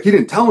this?" Like, he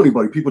didn't tell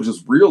anybody. People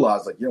just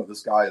realized like, yo,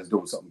 this guy is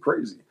doing something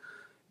crazy.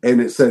 And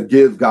it said,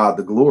 "Give God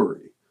the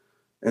glory."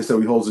 And so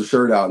he holds his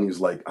shirt out and he's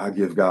like, "I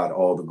give God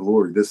all the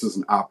glory. This is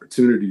an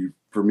opportunity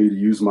for me to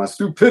use my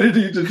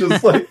stupidity to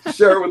just like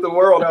share with the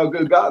world how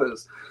good God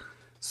is."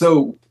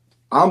 So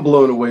I'm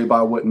blown away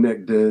by what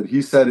Nick did.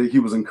 He said he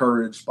was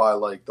encouraged by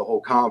like the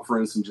whole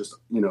conference and just,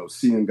 you know,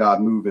 seeing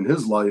God move in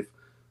his life.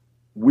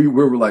 We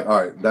were like,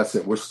 all right, that's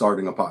it. We're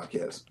starting a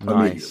podcast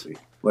immediately.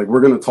 Like,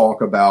 we're going to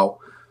talk about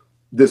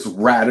this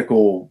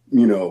radical,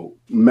 you know,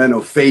 men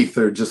of faith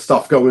or just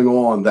stuff going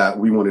on that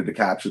we wanted to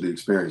capture the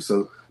experience.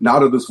 So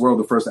Not of This World,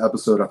 the first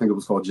episode, I think it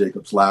was called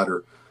Jacob's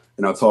Ladder.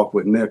 And I talked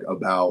with Nick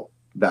about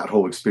that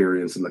whole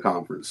experience in the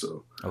conference.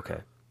 So, okay.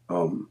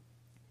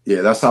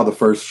 Yeah, that's how the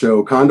first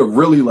show kind of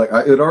really like,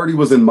 it already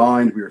was in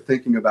mind. We were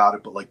thinking about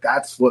it, but like,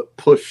 that's what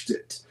pushed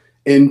it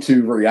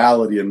into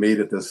reality and made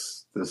it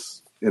this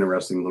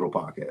interesting little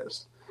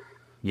podcast.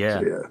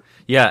 Yeah. So,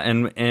 yeah.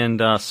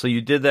 And so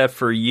you did that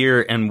for a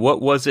year. And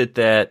what was it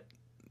that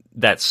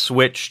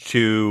switched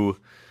to,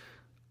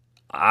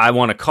 I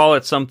want to call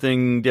it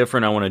something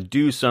different, I want to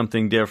do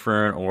something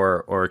different,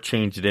 or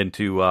change it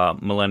into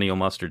Millennial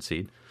Mustard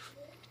Seed?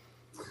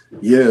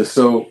 Yeah.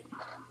 So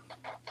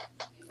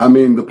I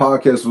mean, the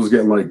podcast was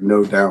getting like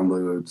no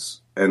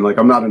downloads, and like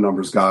I'm not a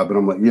numbers guy, but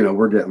I'm like,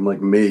 we're getting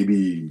like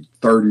maybe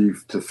 30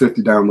 to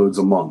 50 downloads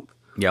a month.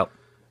 Yep.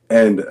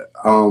 And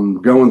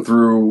going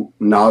through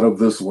Not of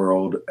This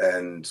World,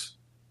 and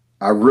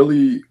I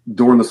really,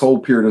 during this whole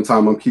period of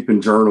time, I'm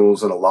keeping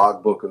journals and a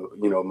logbook of,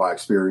 my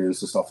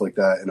experience and stuff like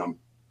that. And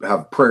I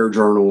have prayer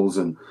journals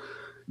and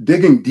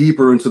digging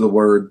deeper into the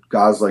word.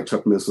 Guys like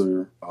Chuck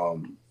Missler,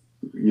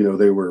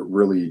 they were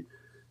really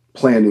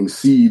planting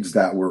seeds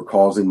that were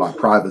causing my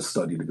private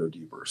study to go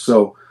deeper.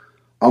 So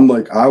I'm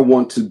like, I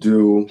want to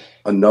do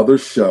another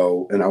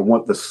show, and I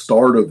want the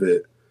start of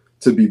it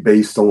to be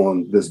based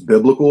on this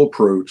biblical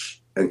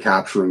approach and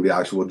capturing the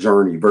actual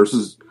journey,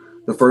 versus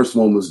the first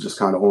one was just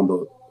kind of on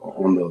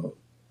the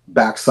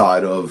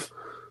backside of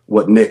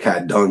what Nick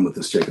had done with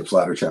this Jacob's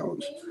Ladder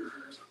Challenge.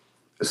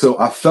 So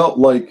I felt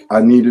like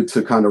I needed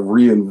to kind of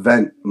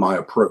reinvent my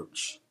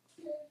approach.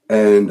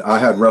 And I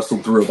had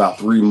wrestled through about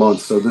 3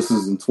 months. So this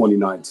is in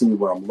 2019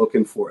 where I'm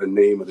looking for a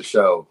name of the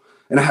show.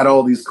 And I had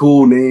all these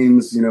cool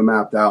names,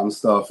 mapped out and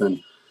stuff.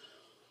 And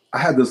I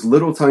had this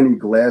little tiny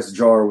glass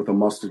jar with a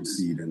mustard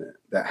seed in it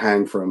that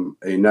hung from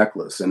a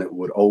necklace. And it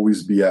would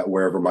always be at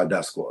wherever my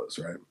desk was,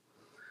 right?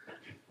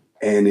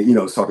 And,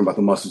 it's talking about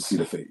the mustard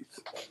seed of faith.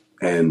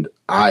 And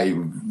I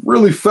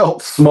really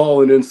felt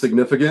small and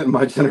insignificant in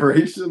my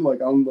generation.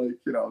 Like, I'm like,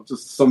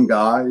 just some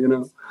guy,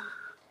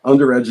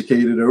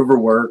 undereducated,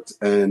 overworked,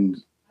 and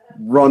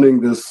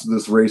running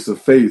this race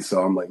of faith.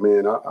 So I'm like,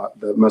 man,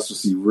 that mustard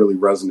seed really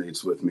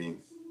resonates with me.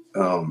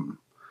 And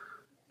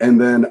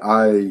then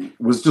I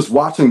was just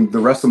watching the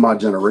rest of my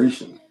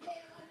generation,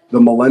 the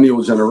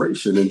millennial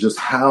generation, and just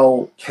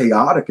how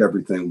chaotic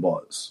everything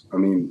was. I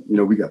mean,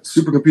 we got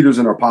supercomputers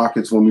in our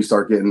pockets when we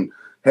start getting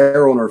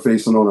hair on our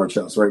face and on our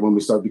chest, right? When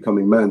we start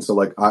becoming men. So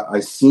like, I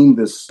seen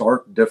this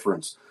stark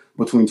difference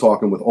between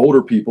talking with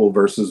older people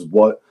versus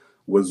what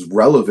was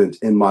relevant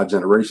in my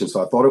generation.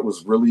 So I thought it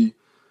was really,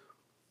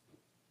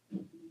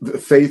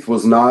 faith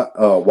was not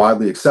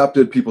widely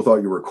accepted. People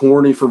thought you were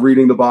corny for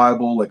reading the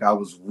Bible. Like, I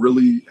was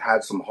really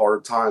had some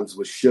hard times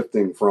with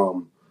shifting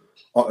from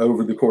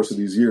over the course of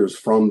these years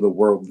from the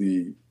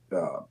worldly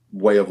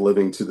way of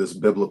living to this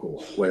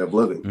biblical way of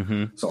living.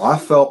 Mm-hmm. So I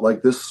felt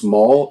like this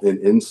small and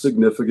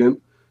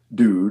insignificant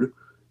dude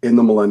in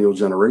the millennial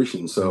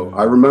generation. So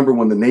I remember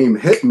when the name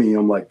hit me,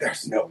 I'm like,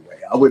 there's no way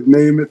I would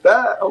name it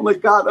that. I'm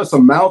like, God, that's a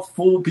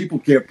mouthful people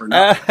can't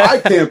pronounce. I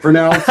can't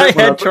pronounce it.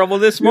 I had trouble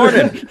this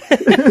morning.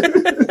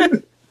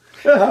 It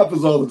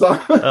happens all the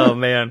time. Oh,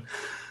 man.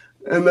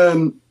 And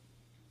then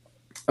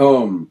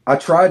I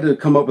tried to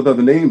come up with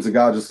other names, and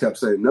God just kept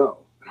saying no.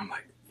 And I'm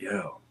like,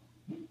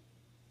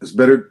 it's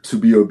better to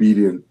be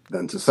obedient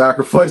than to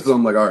sacrifice. So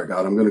I'm like, all right,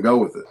 God, I'm going to go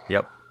with it.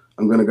 Yep.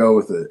 I'm going to go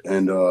with it.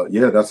 And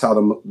that's how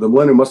the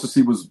Millennial Mustard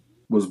Seed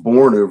was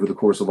born over the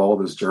course of all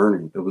this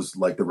journey. It was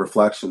like the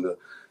reflection, the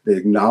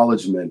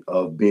acknowledgement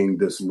of being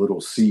this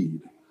little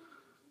seed.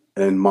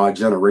 And my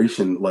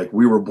generation, like,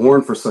 we were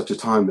born for such a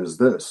time as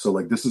this. So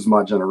like, this is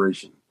my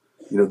generation.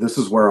 This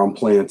is where I'm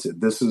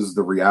planted. This is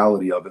the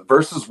reality of it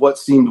versus what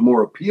seemed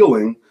more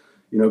appealing,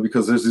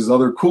 because there's these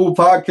other cool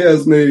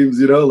podcast names,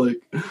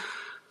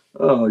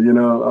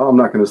 I'm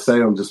not going to say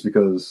them just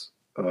because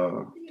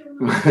I'm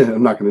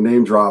not going to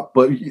name drop,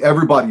 but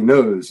everybody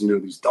knows,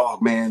 these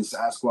Dog Man,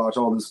 Sasquatch,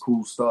 all this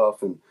cool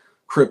stuff, and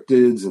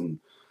cryptids. And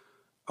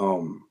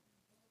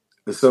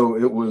so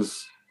it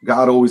was,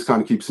 God always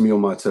kind of keeps me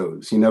on my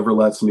toes. He never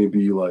lets me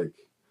be like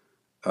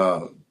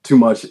too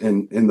much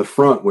in the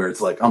front where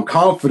it's like, I'm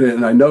confident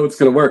and I know it's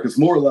going to work. It's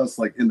more or less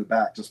like in the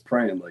back, just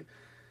praying like,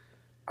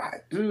 I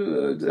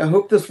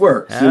hope this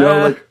works,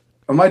 like,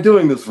 am I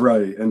doing this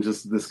right? And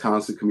just this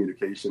constant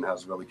communication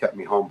has really kept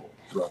me humble.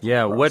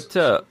 Yeah. What,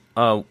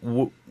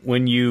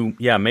 when you,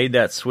 made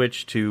that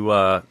switch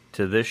to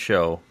this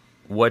show,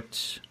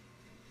 what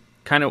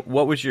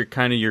was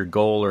your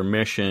goal or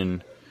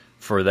mission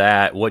for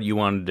that? What you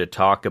wanted to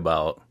talk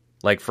about?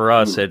 Like for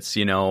us, it's,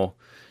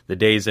 the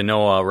Days of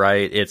Noah,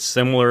 right? It's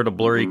similar to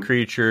Blurry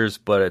Creatures,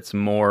 but it's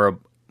more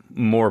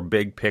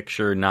big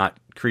picture, not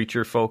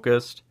creature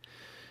focused.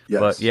 Yes.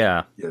 But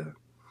yeah.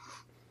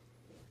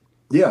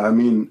 I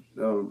mean,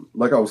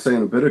 like I was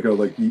saying a bit ago,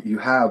 like you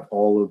have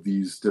all of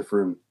these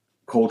different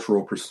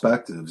cultural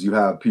perspectives. You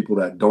have people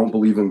that don't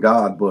believe in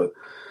God, but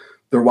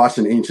they're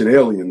watching Ancient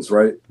Aliens,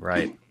 right?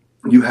 Right.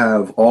 You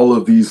have all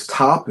of these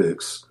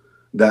topics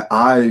that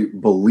I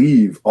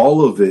believe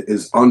all of it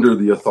is under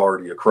the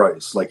authority of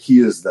Christ. Like, he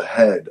is the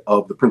head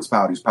of the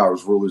principalities,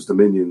 powers, rulers,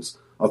 dominions,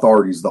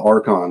 authorities, the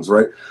archons,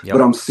 right? Yep.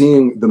 But I'm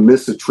seeing the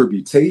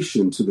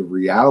misattribution to the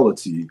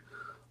reality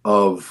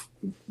of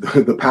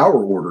the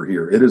power order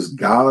here. It is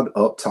God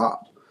up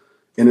top.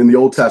 And in the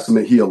Old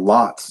Testament, he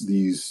allots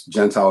these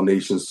Gentile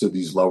nations to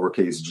these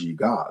lowercase g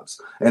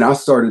gods. And I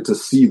started to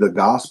see the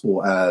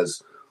gospel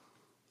as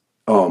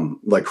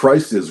like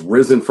Christ is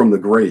risen from the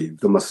grave.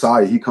 The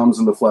Messiah, he comes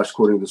in the flesh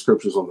according to the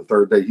scriptures on the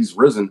third day. He's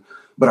risen.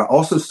 But I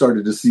also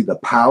started to see the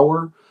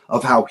power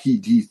of how he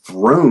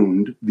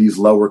dethroned these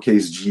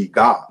lowercase g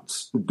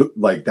gods.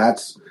 Like,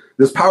 that's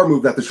this power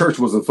move that the church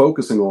wasn't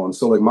focusing on.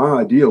 So like,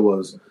 my idea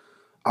was,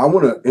 I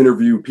want to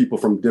interview people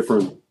from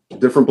different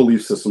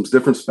belief systems,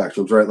 different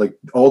spectrums, right? Like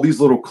all these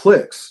little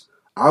cliques.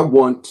 I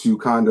want to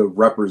kind of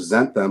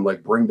represent them,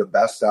 like bring the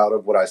best out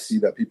of what I see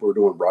that people are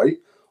doing right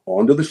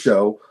onto the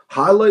show,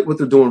 highlight what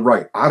they're doing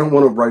right. I don't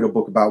want to write a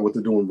book about what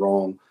they're doing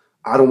wrong.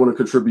 I don't want to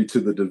contribute to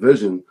the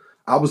division.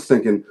 I was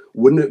thinking,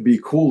 wouldn't it be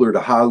cooler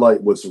to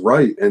highlight what's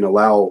right and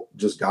allow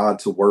just God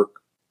to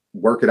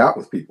work it out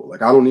with people?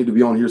 Like, I don't need to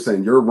be on here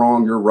saying you're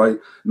wrong, you're right,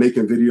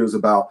 making videos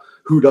about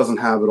who doesn't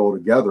have it all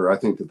together. I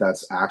think that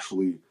that's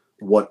actually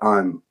what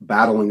I'm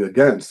battling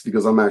against,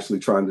 because I'm actually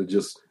trying to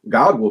just,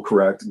 God will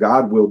correct,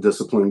 God will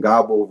discipline,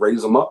 God will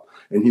raise them up,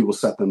 and he will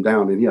set them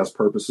down, and he has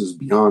purposes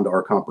beyond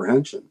our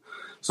comprehension.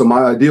 So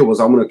my idea was,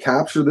 I'm going to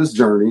capture this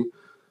journey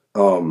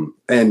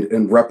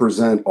and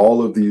represent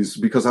all of these,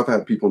 because I've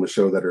had people on the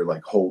show that are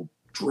like hold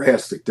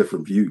drastic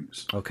different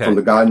views, from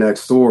the guy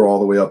next door all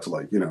the way up to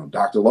like,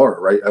 Dr. Laura,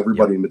 right?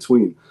 Everybody in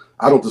between.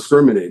 I don't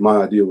discriminate. My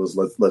idea was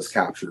let's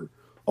capture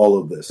all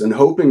of this, and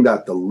hoping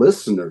that the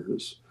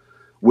listeners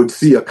would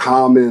see a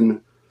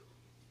common,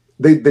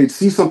 they'd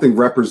see something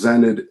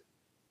represented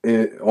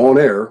on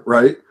air,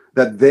 right?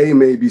 That they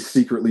may be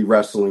secretly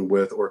wrestling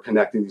with or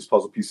connecting these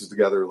puzzle pieces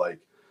together. Like,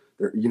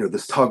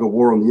 this tug of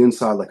war on the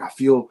inside, like I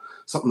feel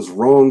something's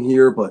wrong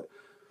here, but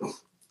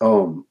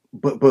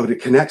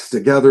it connects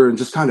together, and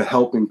just kind of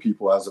helping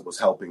people as it was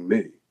helping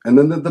me. And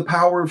then the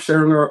power of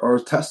sharing our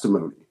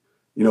testimony,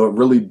 it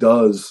really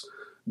does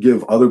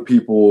give other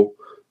people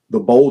the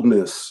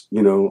boldness,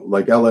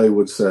 like LA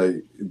would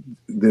say,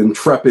 the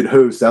intrepid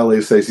host. LA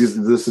says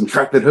he's this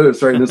intrepid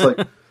host, right? And it's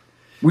like,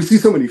 we see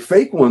so many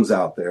fake ones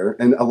out there,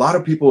 and a lot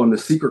of people in the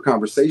secret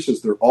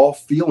conversations, they're all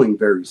feeling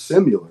very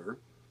similar,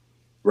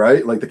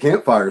 right? Like the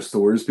campfire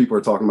stories, people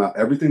are talking about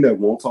everything they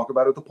won't talk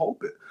about at the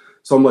pulpit.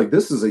 So I'm like,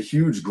 this is a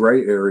huge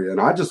gray area, and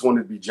I just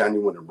wanted to be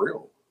genuine and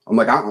real. I'm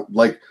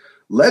like,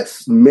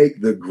 let's make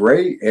the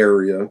gray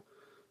area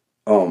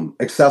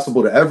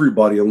accessible to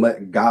everybody, and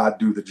let God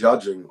do the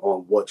judging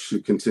on what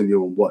should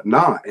continue and what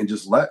not, and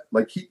just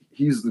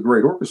he's the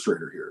great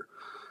orchestrator here.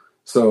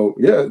 So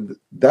yeah,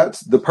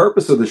 that's the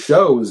purpose of the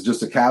show, is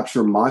just to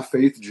capture my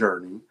faith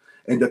journey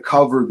and to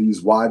cover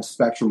these wide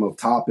spectrum of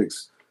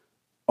topics,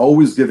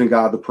 always giving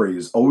God the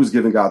praise, always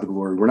giving God the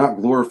glory. We're not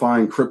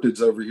glorifying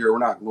cryptids over here. We're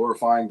not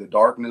glorifying the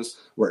darkness.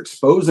 We're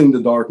exposing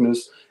the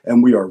darkness,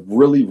 and we are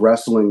really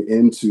wrestling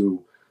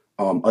into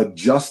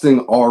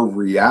adjusting our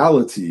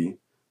reality,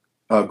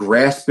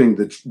 grasping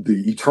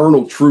the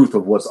eternal truth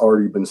of what's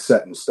already been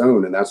set in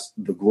stone. And that's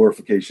the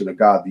glorification of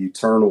God, the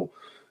eternal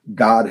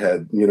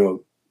Godhead,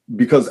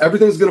 because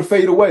everything's going to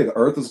fade away. The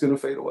earth is going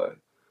to fade away.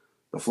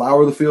 The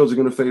flower of the fields are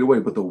going to fade away,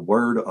 but the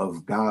word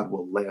of God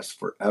will last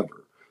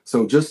forever.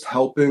 So just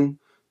helping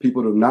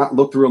people to not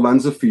look through a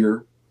lens of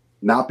fear,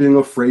 not being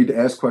afraid to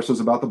ask questions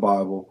about the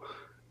Bible.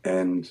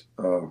 And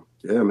kind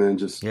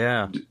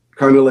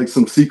of like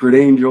some secret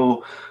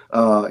angel,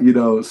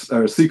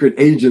 or secret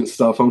agent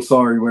stuff. I'm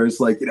sorry, where it's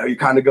like, you're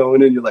kind of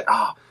going in, you're like,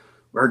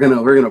 we're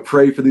gonna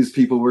pray for these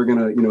people. We're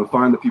gonna,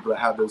 find the people that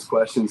have those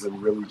questions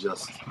and really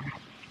just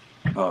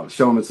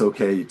show them it's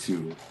okay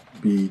to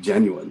be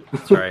genuine.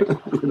 That's right.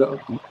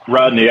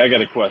 Rodney, I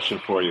got a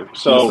question for you.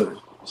 So yes,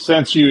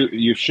 since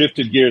you've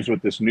shifted gears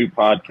with this new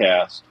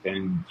podcast,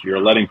 and you're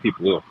letting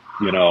people,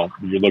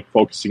 you're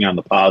focusing on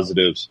the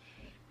positives,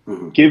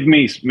 give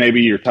me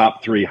maybe your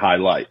top 3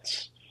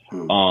 highlights,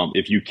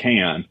 if you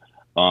can.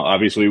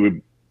 Obviously,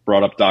 we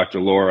brought up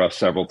Dr. Laura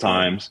several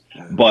times,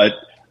 but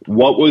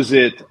what was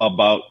it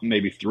about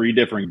maybe 3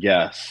 different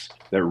guests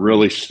that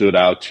really stood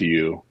out to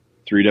you,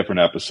 3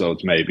 different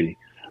episodes maybe,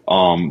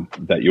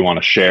 that you want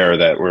to share,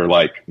 that were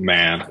like,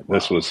 man,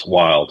 this was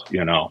wild,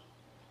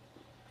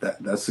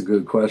 That's a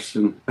good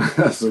question.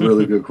 That's a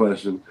really good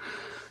question.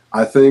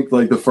 I think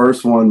like the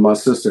first one, my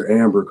sister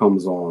Amber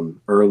comes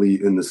on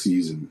early in the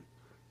season.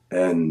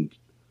 And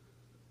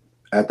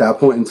at that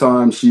point in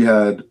time, she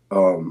had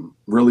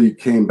really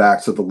came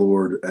back to the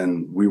Lord,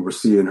 and we were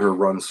seeing her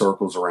run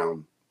circles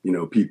around,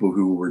 people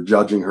who were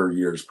judging her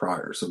years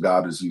prior. So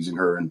God is using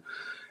her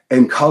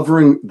and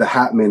covering the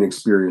Hatman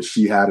experience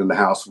she had in the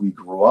house we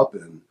grew up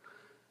in.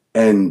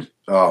 And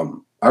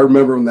I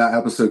remember when that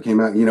episode came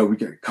out, we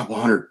get a couple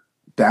hundred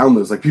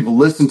downloads, like people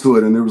listened to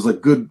it, and there was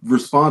like good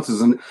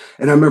responses. And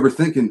I remember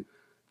thinking,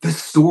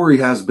 this story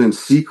has been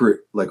secret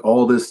like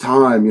all this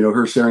time,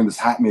 her sharing this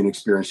Hatman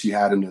experience she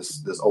had in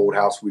this old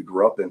house we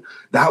grew up in.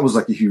 That was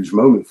like a huge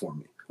moment for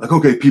me. Like,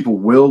 okay, people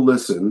will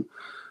listen,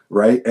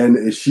 right?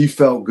 And she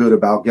felt good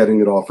about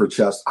getting it off her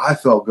chest. I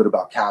felt good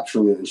about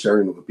capturing it and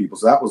sharing it with people.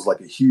 So that was like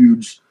a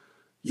huge,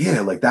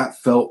 like that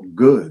felt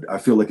good. I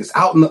feel like it's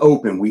out in the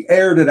open. We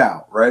aired it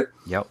out, right?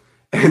 Yep.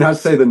 And I'd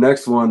say the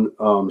next one,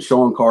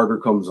 Sean Carter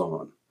comes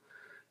on.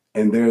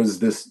 And there's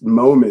this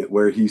moment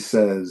where he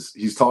says,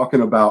 he's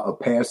talking about a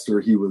pastor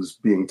he was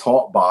being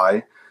taught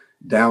by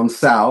down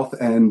south,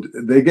 and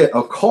they get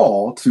a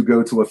call to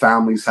go to a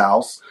family's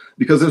house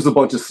because there's a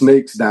bunch of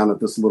snakes down at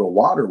this little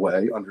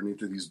waterway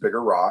underneath of these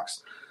bigger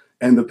rocks.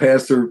 And the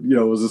pastor,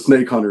 was a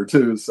snake hunter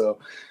too. So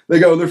they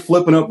go, they're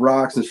flipping up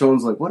rocks, and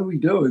Sean's like, what are we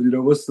doing?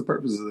 What's the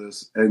purpose of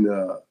this? And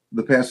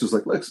the pastor's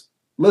like, let's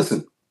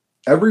listen,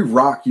 every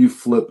rock you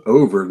flip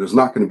over, there's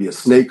not going to be a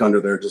snake under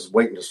there just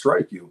waiting to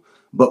strike you.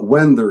 But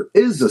when there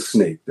is a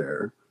snake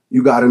there,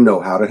 you got to know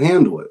how to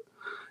handle it.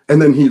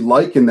 And then he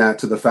likened that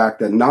to the fact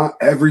that not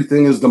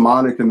everything is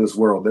demonic in this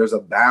world. There's a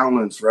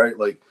balance, right?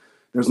 Like,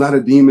 there's not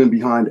a demon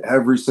behind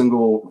every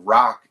single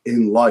rock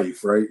in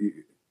life, right?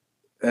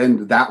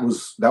 And that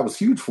was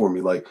huge for me,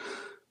 like,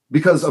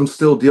 because I'm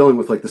still dealing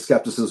with like the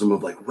skepticism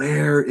of like,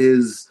 where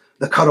is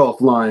the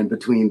cutoff line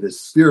between the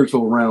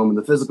spiritual realm and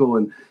the physical,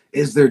 and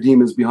is there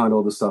demons behind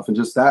all this stuff? And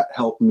just that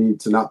helped me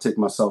to not take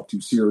myself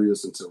too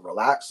serious and to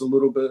relax a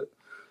little bit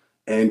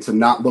and to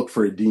not look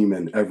for a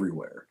demon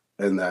everywhere,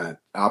 and that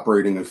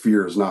operating in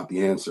fear is not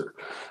the answer.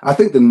 I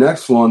think the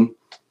next one,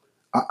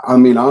 I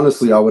mean,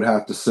 honestly, I would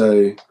have to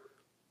say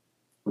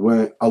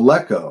when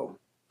Aleko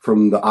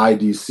from the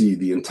IDC,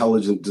 the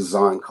Intelligent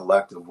Design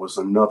Collective, was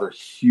another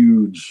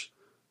huge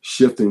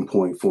shifting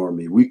point for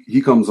me.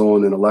 He comes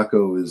on, and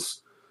Aleko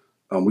is,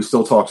 we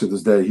still talk to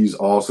this day. He's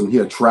awesome. He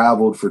had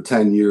traveled for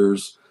 10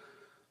 years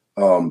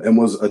and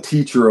was a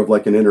teacher of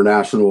like an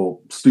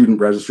international student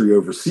registry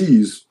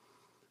overseas.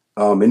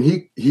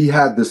 And he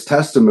had this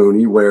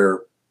testimony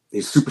where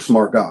he's a super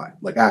smart guy,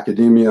 like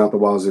academia out the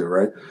wazoo,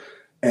 right?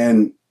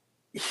 And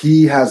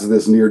he has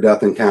this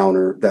near-death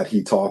encounter that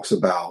he talks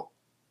about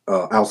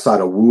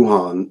outside of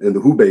Wuhan in the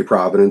Hubei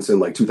province in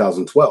like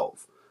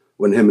 2012,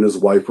 when him and his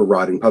wife were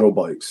riding pedal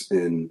bikes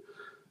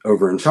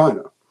over in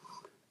China.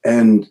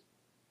 And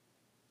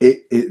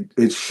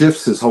it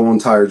shifts his whole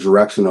entire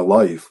direction of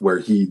life, where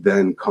he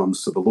then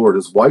comes to the Lord.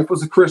 His wife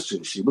was a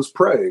Christian. She was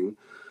praying,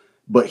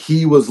 but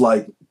he was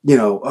like,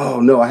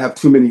 oh no, I have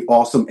too many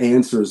awesome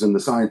answers in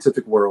the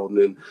scientific world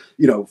and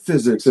in,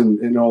 physics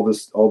and all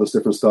this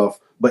different stuff.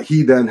 But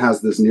he then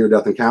has this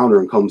near-death encounter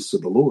and comes to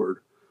the Lord.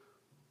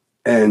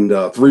 And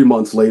 3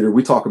 months later,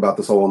 we talk about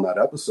this all in that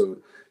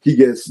episode, he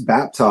gets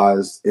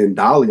baptized in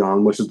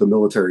Dalian, which is the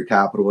military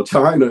capital of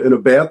China, in a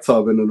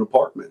bathtub in an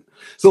apartment.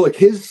 So like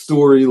his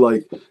story,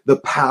 like the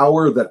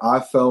power that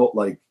I felt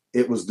like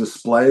it was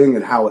displaying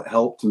and how it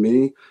helped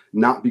me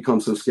not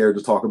become so scared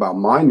to talk about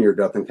my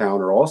near-death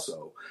encounter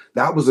also.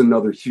 That was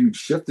another huge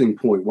shifting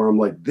point where I'm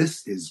like,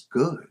 this is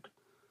good.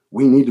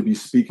 We need to be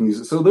speaking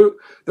these. So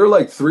they're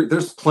like three,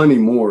 there's plenty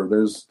more.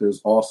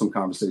 There's awesome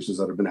conversations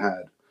that have been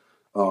had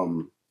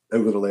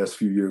over the last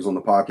few years on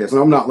the podcast. And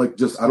I'm not like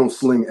I don't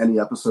sling any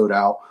episode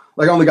out.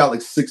 Like I only got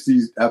like 60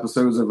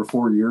 episodes over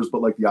 4 years,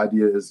 but like the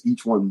idea is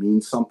each one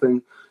means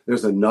something.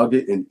 There's a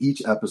nugget in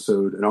each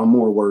episode, and I'm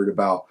more worried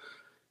about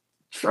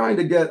trying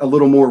to get a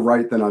little more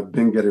right than I've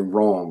been getting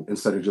wrong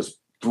instead of just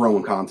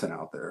throwing content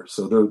out there.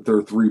 So there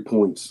are 3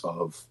 points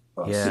of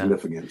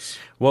significance.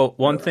 Well,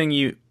 one thing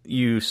you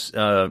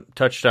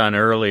touched on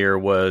earlier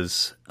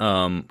was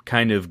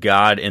kind of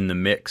God in the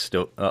mix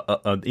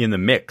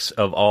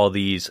of all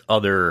these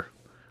other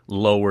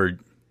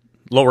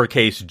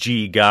lowercase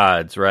g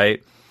gods,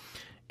 right?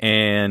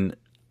 And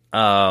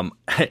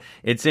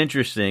it's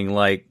interesting.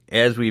 Like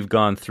as we've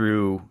gone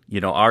through,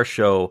 our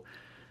show,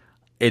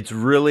 it's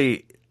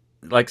really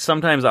like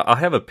sometimes I'll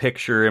have a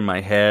picture in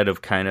my head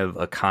of kind of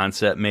a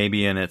concept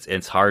maybe, and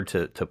it's hard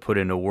to put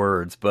into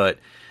words. But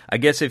I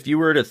guess if you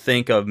were to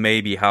think of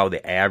maybe how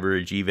the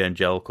average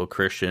evangelical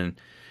Christian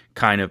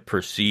kind of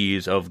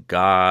perceives of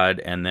God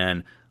and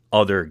then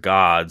other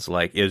gods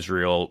like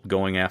Israel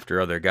going after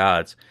other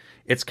gods,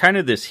 it's kind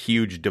of this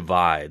huge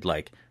divide.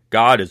 Like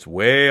God is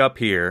way up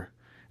here,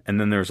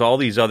 and then there's all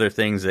these other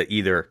things that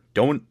either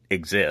don't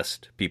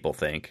exist, people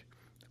think,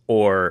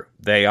 or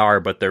they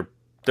are, but they're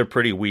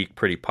pretty weak,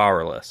 pretty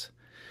powerless.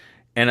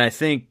 And I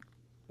think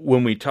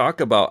when we talk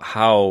about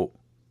how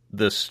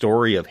the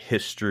story of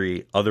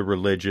history, other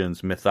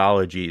religions,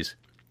 mythologies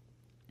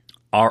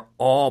are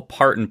all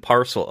part and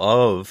parcel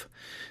of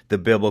the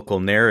biblical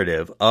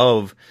narrative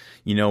of,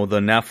 the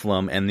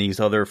Nephilim and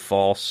these other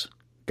false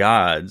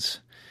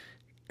gods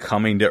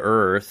coming to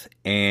earth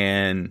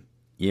and,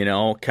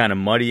 kind of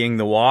muddying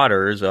the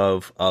waters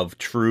of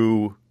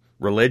true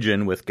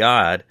religion with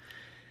God.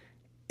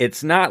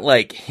 It's not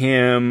like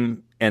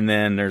him and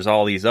then there's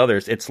all these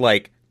others. It's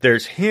like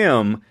there's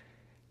him.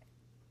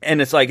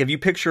 And it's like if you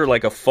picture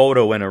like a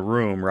photo in a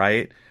room,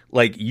 right?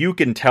 Like you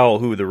can tell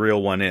who the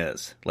real one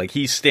is. Like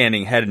he's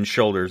standing head and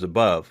shoulders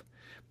above.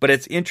 But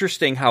it's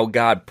interesting how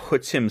God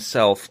puts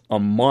himself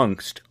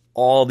amongst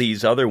all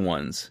these other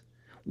ones.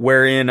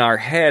 Where in our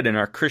head, in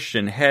our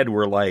Christian head,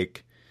 we're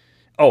like,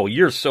 oh,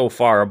 you're so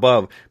far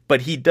above.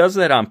 But he does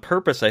that on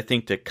purpose, I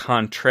think, to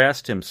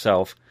contrast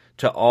himself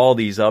to all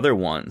these other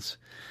ones,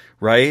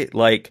 right?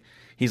 Like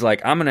he's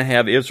like, I'm going to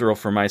have Israel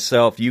for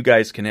myself. You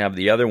guys can have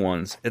the other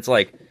ones. It's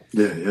like,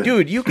 yeah.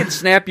 Dude, you can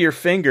snap your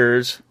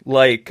fingers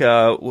like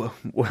the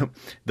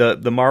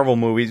Marvel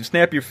movies.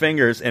 Snap your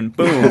fingers and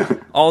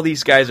boom, all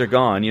these guys are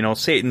gone.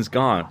 Satan's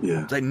gone.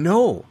 Yeah. It's like,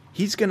 no,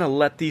 he's going to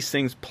let these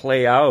things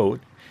play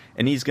out,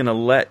 and he's going to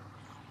let,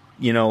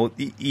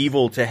 the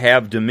evil to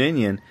have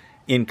dominion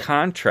in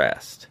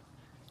contrast,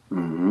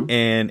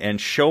 and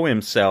show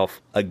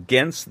himself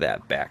against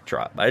that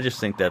backdrop. I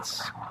just think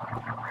that's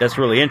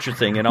really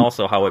interesting, and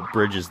also how it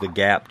bridges the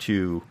gap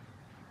to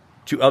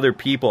to other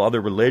people,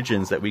 other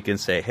religions, that we can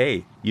say,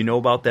 hey, you know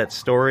about that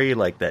story,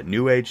 like that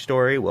New Age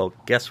story? Well,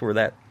 guess where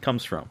that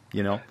comes from,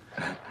 you know?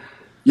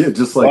 Yeah,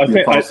 just like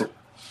the apostle.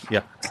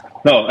 Yeah.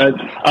 No,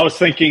 I was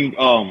thinking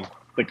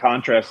the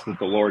contrast that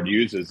the Lord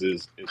uses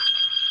is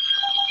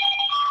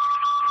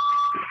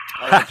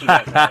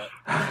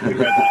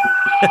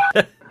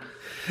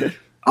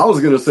I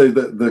was going to say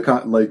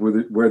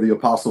that where the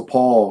Apostle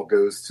Paul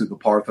goes to the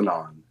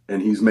Parthenon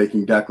and he's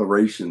making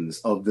declarations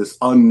of this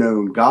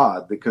unknown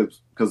God, because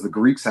the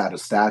Greeks had a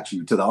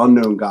statue to the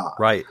unknown God,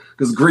 right?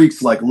 Because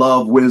Greeks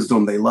love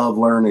wisdom, they love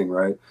learning,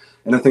 right?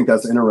 And I think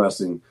that's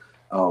interesting.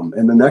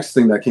 And the next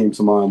thing that came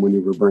to mind when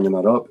you were bringing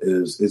that up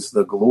is it's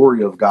the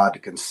glory of God to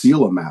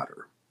conceal a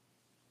matter,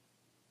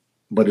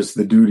 but it's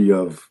the duty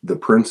of the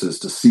princes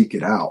to seek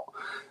it out.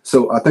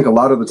 So I think a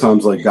lot of the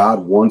times,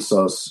 God wants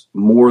us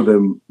more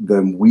than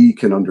we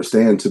can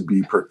understand to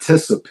be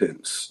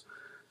participants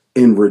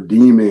in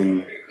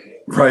redeeming,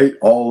 right,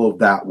 all of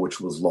that which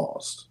was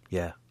lost.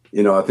 Yeah.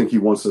 I think he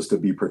wants us to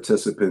be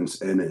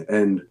participants in it.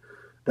 And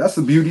that's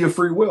the beauty of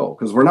free will,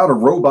 because we're not a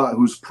robot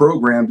who's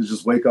programmed to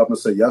just wake up and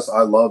say, yes,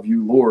 I love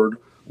you, Lord.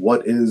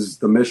 What is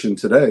the mission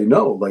today?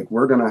 No,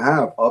 we're going to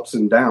have ups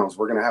and downs.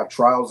 We're going to have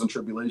trials and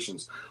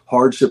tribulations,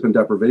 hardship and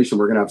deprivation.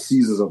 We're going to have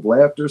seasons of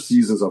laughter,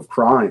 seasons of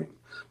crying.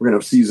 We're going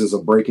to have seasons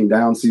of breaking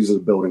down, seasons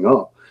of building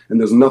up. And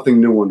there's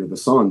nothing new under the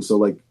sun.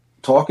 So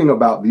talking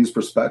about these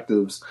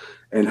perspectives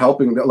and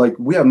helping that,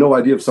 we have no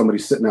idea if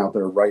somebody's sitting out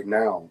there right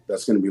now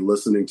that's going to be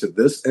listening to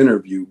this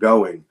interview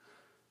going,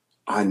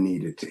 I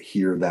needed to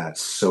hear that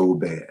so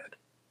bad.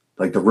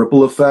 The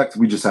ripple effect,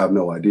 we just have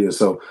no idea.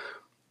 So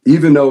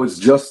even though it's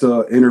just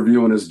an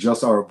interview and it's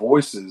just our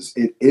voices,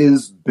 it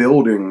is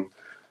building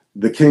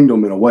the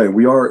kingdom in a way.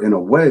 We are, in a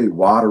way,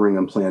 watering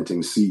and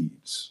planting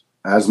seeds.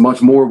 As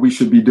much more we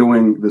should be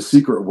doing the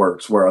secret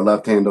works where our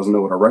left hand doesn't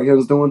know what our right hand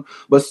is doing.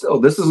 But still,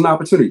 this is an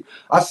opportunity.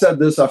 I said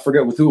this, I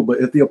forget with who,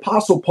 but if the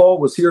Apostle Paul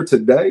was here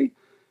today,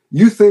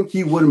 you think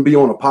he wouldn't be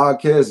on a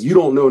podcast? You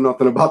don't know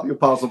nothing about the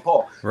Apostle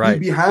Paul. Right. He'd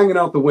be hanging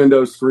out the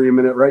window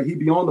screaming it, right? He'd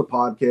be on the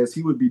podcast.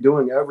 He would be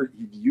doing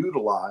he'd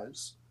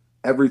utilize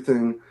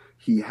everything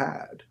he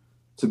had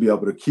to be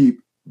able to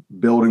keep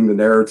building the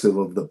narrative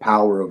of the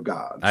power of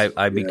God.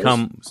 I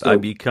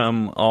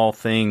become all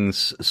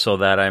things so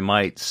that I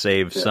might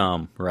save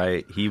some,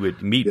 right? He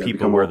would meet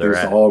people where they're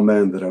at. All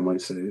men that I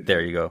might save.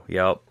 There you go.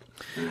 Yep.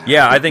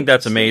 Yeah, I think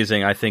that's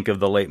amazing. I think of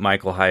the late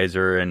Michael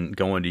Heiser and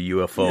going to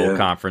UFO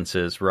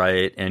conferences,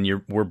 right?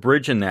 And we're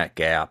bridging that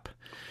gap.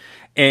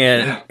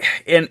 And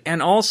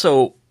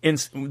also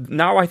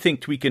now I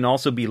think we can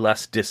also be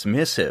less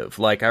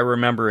dismissive. I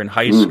remember in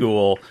high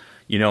school,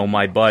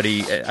 my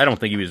buddy, I don't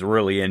think he was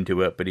really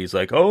into it, but he's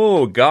like,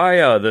 oh,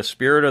 Gaia, the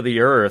spirit of the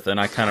earth. And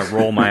I kind of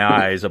roll my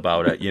eyes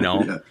about it,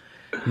 Yeah.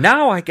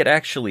 Now I could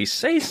actually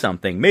say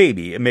something.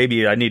 Maybe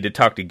I need to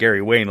talk to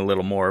Gary Wayne a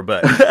little more,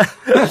 but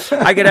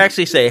I could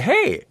actually say,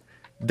 hey,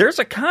 there's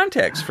a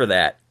context for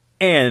that.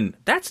 And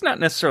that's not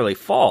necessarily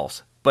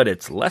false, but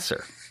it's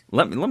lesser.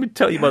 Let me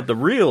tell you about the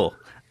real,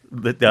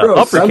 the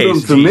uppercase. Send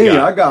them to me.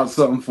 I got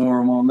something for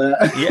him on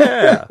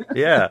that.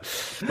 Yeah.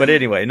 But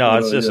anyway, no,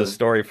 it's just a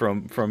story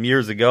from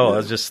years ago. Yeah. I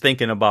was just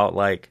thinking about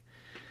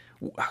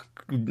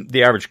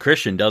the average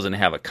Christian doesn't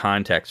have a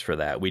context for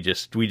that. We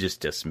just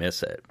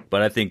dismiss it.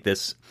 But I think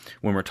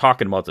when we're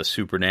talking about the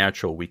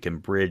supernatural, we can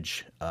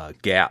bridge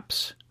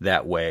gaps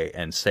that way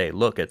and say,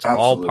 look, it's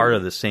all part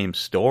of the same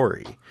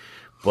story,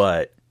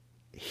 but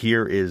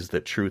here is the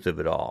truth of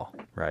it all,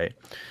 right?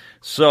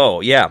 So,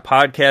 yeah,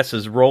 podcast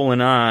is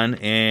rolling on,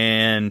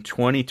 and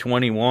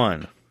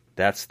 2021,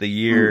 that's the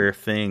year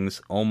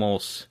things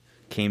almost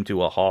came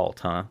to a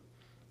halt, huh?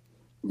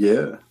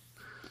 Yeah.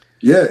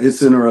 Yeah,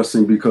 it's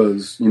interesting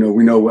because,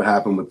 we know what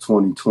happened with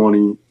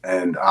 2020,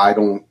 and I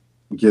don't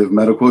give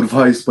medical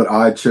advice, but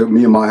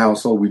me and my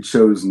household, we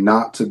chose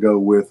not to go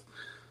with,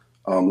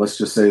 let's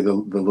just say the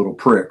little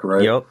prick,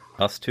 right? Yep,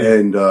 us too.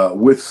 And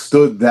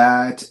withstood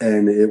that,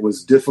 and it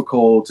was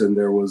difficult, and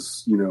there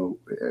was,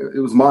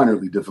 it was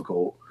minorly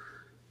difficult.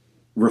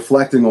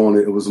 Reflecting on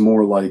it, it was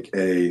more like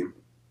a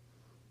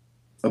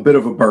bit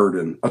of a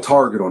burden, a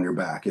target on your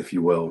back, if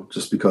you will,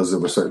 just because there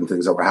were certain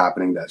things that were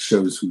happening that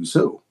shows who's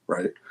who,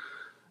 right?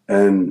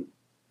 And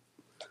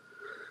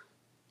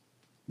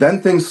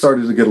then things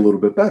started to get a little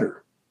bit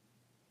better.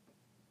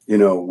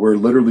 We're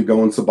literally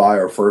going to buy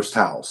our first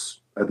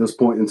house. At this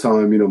point in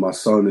time, my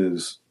son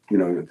is,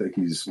 I think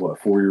he's 4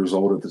 years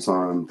old at the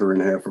time,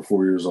 3.5 or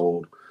 4 years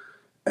old.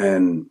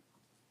 And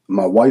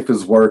my wife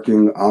is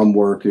working, I'm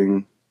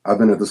working. I've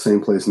been at the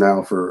same place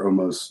now for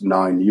almost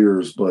 9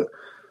 years, but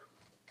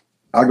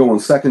I go on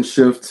second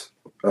shift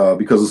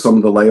because of some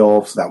of the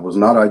layoffs. That was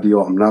not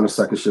ideal. I'm not a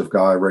second shift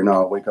guy. Right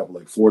now I wake up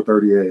at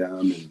 4:30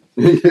 a.m.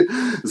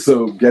 And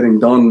so getting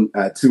done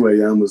at 2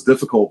 a.m. was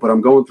difficult, but I'm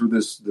going through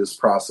this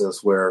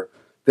process where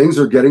things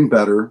are getting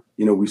better.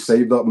 We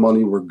saved up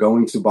money. We're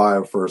going to buy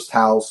our first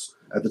house.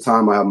 At the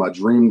time I had my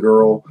dream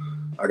girl.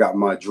 I got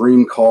my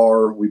dream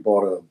car. We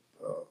bought a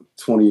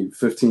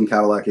 2015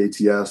 Cadillac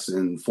ATS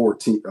in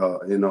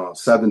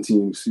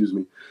 17, excuse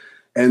me.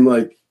 And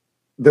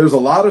there's a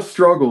lot of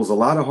struggles, a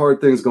lot of hard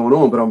things going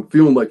on, but I'm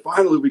feeling like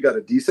finally we got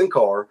a decent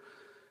car,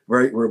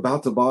 right? We're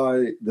about to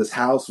buy this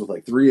house with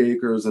like 3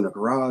 acres and a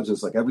garage.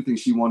 It's like everything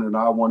she wanted and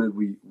I wanted.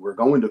 We're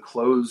going to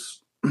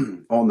close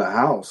on the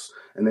house,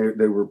 and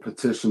they were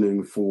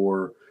petitioning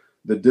for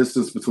the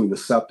distance between the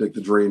septic,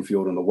 the drain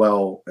field, and the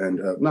well.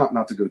 And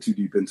not to go too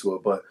deep into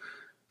it, but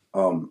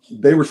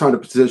they were trying to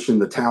petition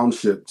the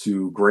township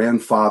to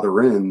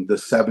grandfather in the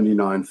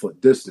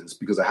 79-foot distance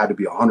because it had to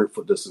be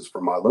 100-foot distance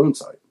from my loan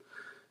site.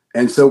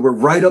 And so we're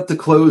right up to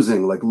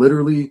closing, like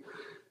literally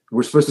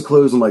we're supposed to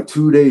close in like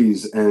 2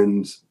 days.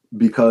 And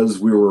because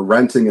we were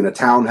renting in a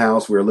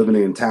townhouse, we were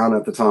living in town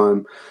at the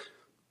time,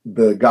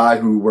 the guy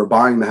who we're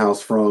buying the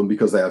house from,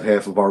 because they have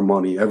half of our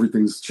money,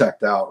 everything's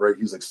checked out, right?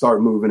 He's like,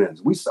 start moving in.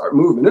 So we start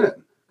moving in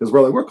because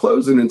we're like, we're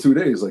closing in 2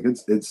 days. Like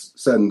it's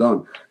said and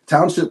done.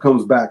 Township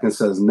comes back and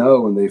says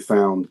no. And they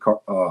found,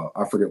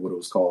 I forget what it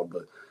was called,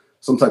 but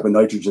some type of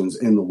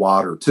nitrogen's in the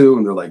water too.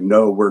 And they're like,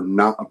 no, we're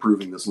not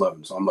approving this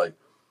loan. So I'm like,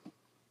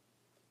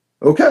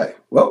 okay,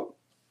 well,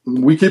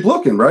 we keep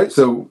looking, right?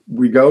 So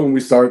we go and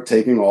we start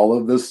taking all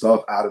of this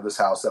stuff out of this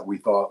house that we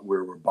thought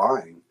we were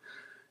buying.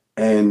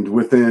 And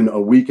within a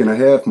week and a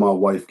half, my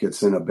wife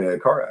gets in a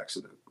bad car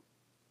accident.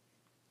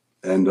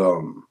 And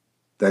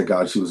thank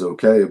God she was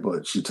okay,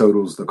 but she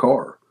totals the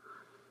car.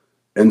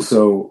 And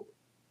so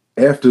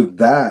after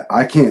that,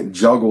 I can't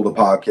juggle the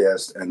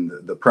podcast and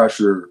the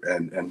pressure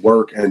and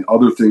work and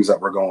other things that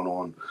were going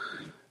on.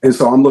 And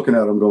so I'm looking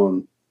at them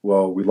going,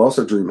 well, we lost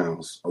our dream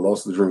house. I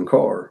lost the dream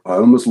car. I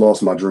almost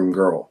lost my dream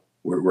girl.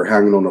 We're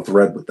hanging on a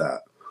thread with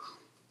that.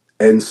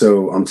 And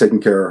so I'm taking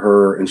care of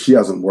her, and she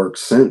hasn't worked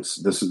since.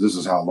 This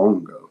is how long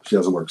ago. She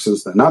hasn't worked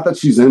since then. Not that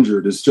she's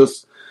injured. It's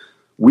just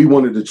we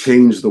wanted to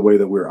change the way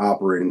that we're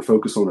operating,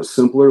 focus on a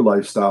simpler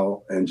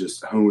lifestyle, and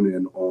just hone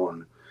in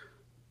on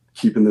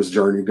keeping this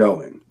journey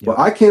going. Yep. But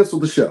I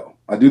canceled the show.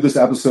 I do this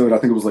episode, I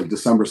think it was like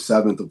December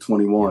 7th of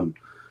 21.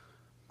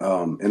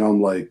 And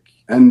I'm like,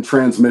 end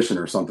transmission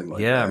or something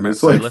like that. Yeah,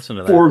 it's like listen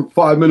to 4 or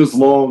 5 minutes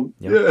long.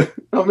 Yep. Yeah,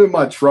 I'm in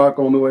my truck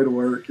on the way to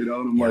work, and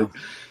I'm like,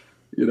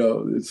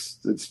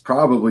 it's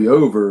probably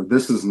over.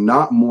 This is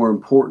not more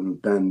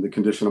important than the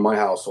condition of my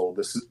household.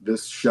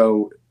 This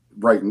show,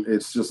 right?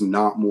 It's just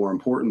not more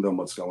important than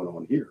what's going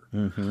on here.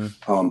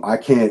 Mm-hmm. I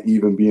can't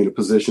even be in a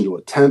position to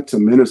attempt to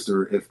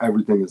minister if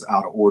everything is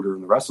out of order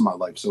in the rest of my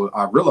life. So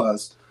I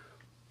realized,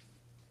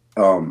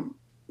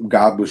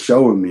 God was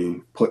showing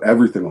me, put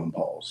everything on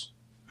pause.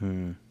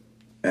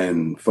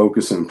 And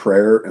focus in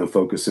prayer and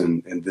focus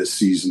in this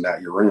season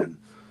that you're in,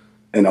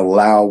 and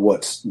allow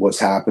what's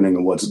happening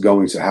and what's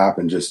going to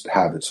happen just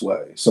have its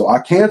way. So I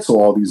cancel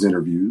all these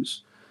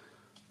interviews.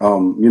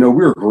 We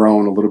were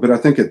growing a little bit. I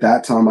think at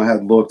that time I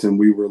had looked and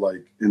we were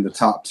like in the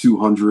top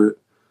 200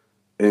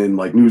 in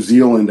like New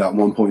Zealand at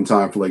one point in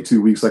time for like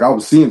 2 weeks. Like I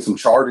was seeing some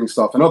charting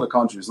stuff in other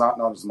countries, not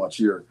as much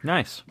here.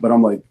 Nice. But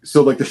I'm like,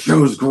 so like the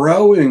show's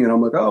growing and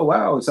I'm like, oh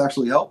wow, it's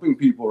actually helping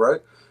people, right?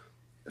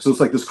 So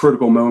it's like this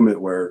critical moment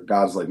where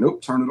God's like,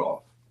 nope, turn it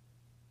off.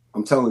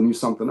 I'm telling you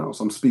something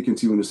else. I'm speaking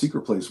to you in a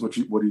secret place. What are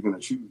you going to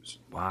choose?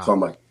 Wow. So I'm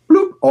like,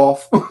 bloop,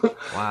 off.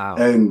 Wow.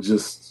 And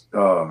just,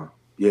 a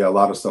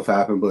lot of stuff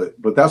happened.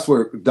 But that's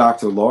where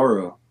Dr.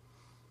 Laura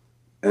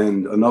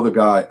and another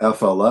guy,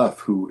 FLF,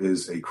 who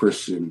is a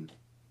Christian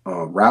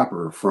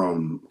rapper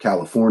from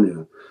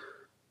California,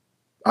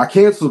 I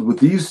canceled with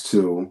these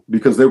two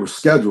because they were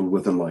scheduled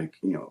within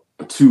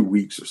 2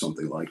 weeks or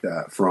something like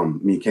that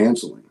from me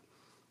canceling.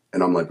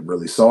 And I'm like,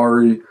 really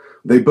sorry.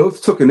 They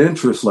both took an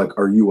interest, like,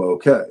 are you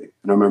okay?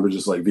 And I remember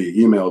just like via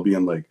email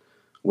being like,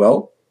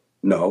 well,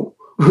 no.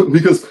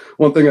 Because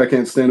one thing I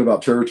can't stand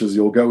about church is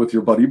you'll go with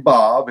your buddy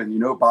Bob, and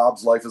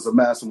Bob's life is a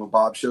mess. And when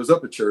Bob shows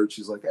up at church,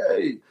 he's like,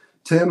 hey,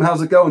 Tim,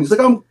 how's it going? He's like,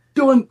 I'm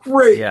doing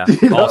great. Yeah,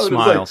 all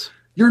smiles. Like,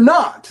 you're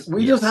not.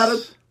 We just had a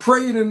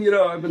prayed and,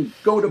 I've been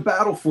going to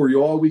battle for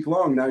you all week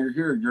long. Now you're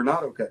here. You're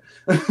not okay.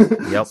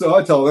 Yep. So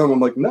I tell them, I'm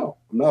like, no,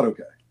 I'm not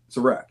okay. It's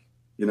a wreck.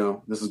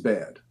 This is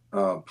bad.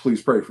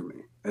 Please pray for me.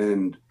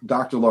 And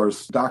Dr. Lars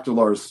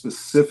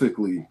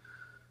specifically,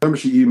 I remember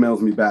she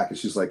emails me back and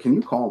she's like, can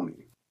you call me?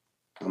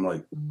 I'm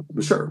like,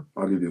 well, sure,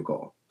 I'll give you a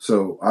call.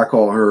 So I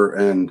call her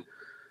and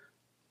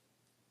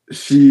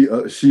she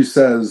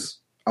says,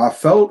 I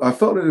felt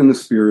it in the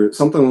spirit,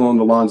 something along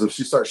the lines of,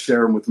 she starts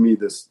sharing with me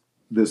this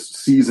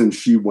season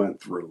she went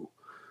through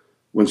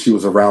when she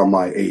was around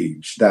my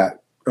age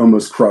that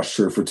almost crushed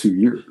her for 2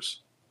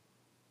 years.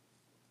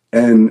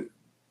 And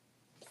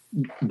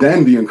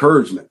then the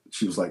encouragement,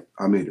 she was like,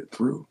 I made it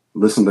through.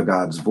 Listen to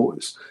God's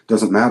voice.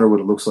 Doesn't matter what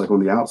it looks like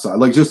on the outside.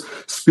 Like just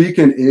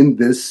speaking in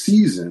this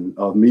season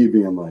of me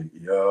being like,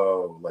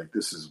 yo, like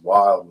this is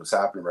wild what's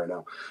happening right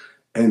now.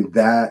 And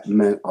that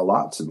meant a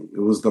lot to me.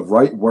 It was the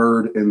right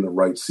word in the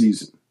right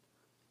season.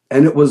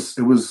 And it was,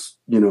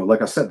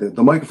 like I said,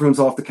 the microphone's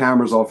off, the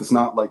camera's off. It's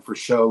not like for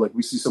show. Like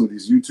we see some of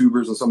these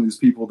YouTubers and some of these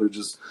people, they're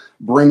just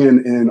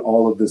bringing in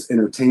all of this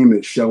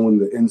entertainment, showing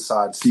the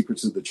inside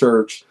secrets of the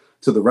church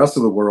to the rest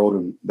of the world.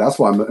 And that's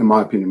why, in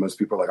my opinion, most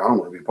people are like, I don't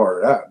want to be a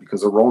part of that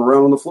because they're rolling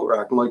around on the floor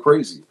acting like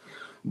crazy.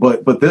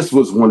 But this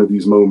was one of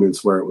these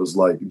moments where it was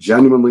like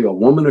genuinely a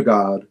woman of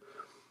God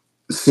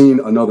seeing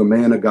another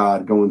man of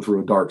God going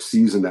through a dark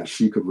season that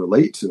she could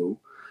relate to,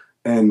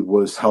 and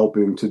was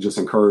helping to just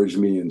encourage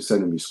me and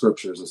sending me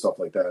scriptures and stuff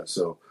like that.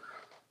 So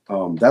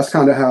that's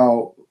kind of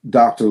how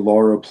Dr.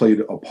 Laura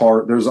played a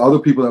part. There's other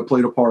people that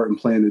played a part and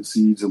planted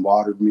seeds and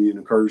watered me and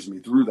encouraged me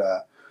through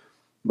that.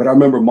 But I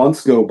remember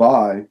months go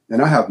by, and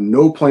I have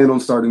no plan on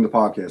starting the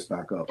podcast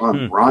back up.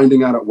 I'm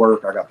grinding out at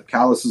work. I got the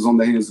calluses on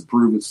the hands to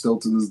prove it still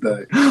to this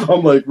day.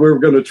 I'm like, we're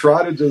going to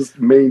try to just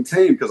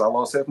maintain, because I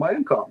lost half my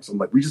income. So I'm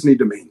like, we just need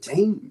to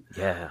maintain.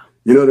 Yeah.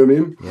 You know what I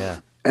mean? Yeah.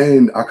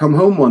 And I come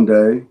home one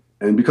day,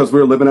 and because we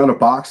were living out of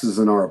boxes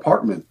in our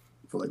apartment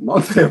for like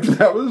months after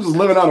that, we were just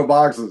living out of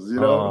boxes, you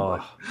know?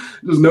 Like,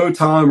 there's no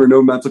time or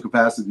no mental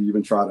capacity to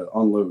even try to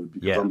unload,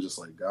 because I'm just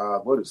like,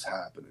 God, what is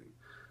happening?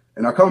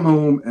 And I come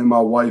home and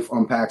my wife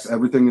unpacks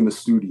everything in the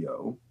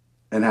studio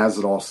and has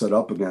it all set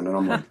up again. And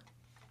I'm like,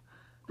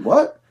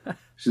 what?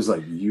 She's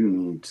like, you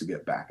need to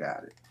get back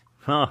at it.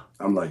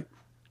 I'm like,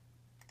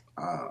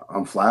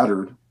 I'm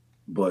flattered,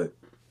 but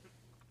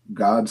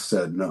God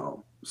said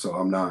no. So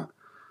I'm not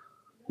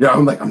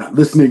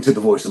listening to the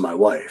voice of my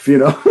wife, you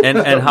know?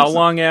 And how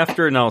long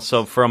after? No,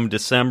 so from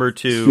December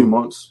to... A few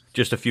months.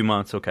 Just a few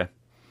months, okay.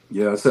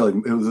 Yeah, I said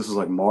like, this is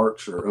like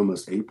March or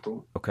almost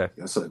April. Okay.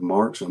 I said like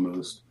March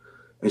almost.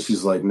 And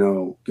she's like,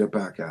 no, get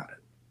back at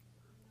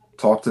it.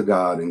 Talk to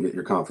God and get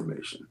your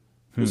confirmation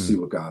and see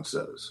what God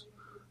says.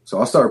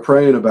 So I started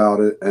praying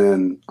about it,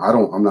 and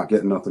I'm not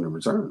getting nothing in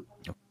return.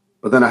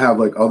 But then I have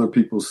like other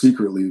people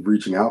secretly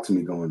reaching out to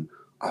me going,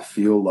 I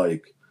feel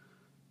like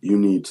you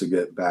need to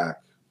get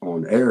back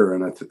on air.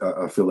 And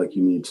I feel like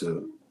you need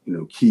to, you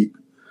know, keep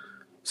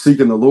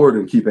seeking the Lord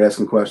and keep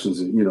asking questions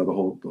and, you know, the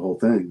whole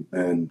thing.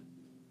 And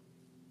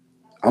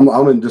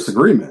I'm in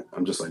disagreement.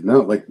 I'm just like,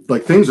 no,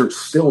 like things are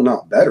still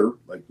not better.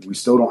 Like we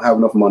still don't have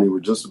enough money. We're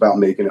just about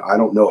making it. I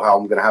don't know how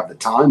I'm going to have the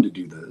time to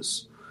do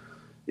this,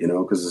 you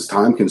know, because it's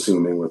time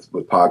consuming with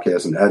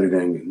podcasts and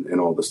editing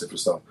and all this different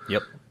stuff.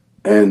 Yep.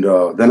 And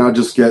then I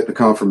just get the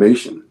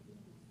confirmation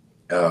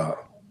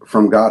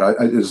from God.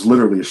 It's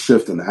literally a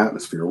shift in the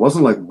atmosphere. It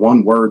wasn't like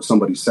one word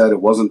somebody said. It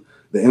wasn't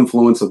the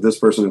influence of this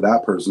person or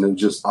that person. It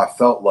just, I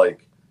felt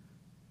like,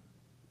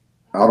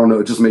 I don't know,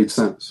 it just made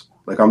sense.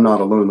 Like, I'm not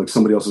alone. Like,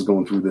 somebody else is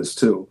going through this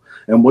too.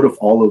 And what if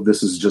all of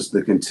this is just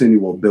the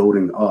continual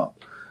building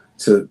up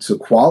to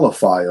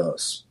qualify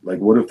us? Like,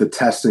 what if the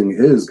testing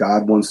is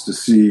God wants to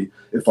see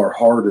if our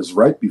heart is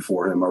right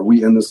before him? Are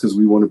we in this because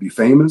we want to be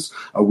famous?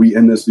 Are we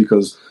in this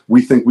because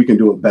we think we can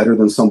do it better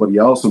than somebody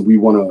else and we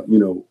want to, you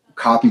know,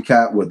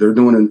 copycat what they're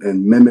doing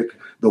and mimic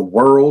the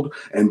world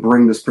and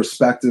bring this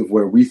perspective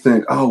where we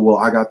think, oh, well,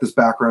 I got this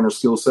background or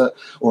skill set?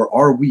 Or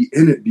are we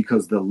in it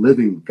because the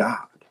living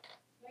God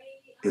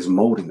is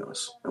molding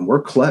us and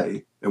we're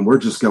clay and we're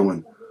just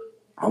going,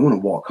 I want to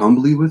walk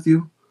humbly with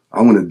you.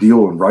 I want to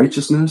deal in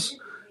righteousness,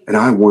 and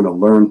I want to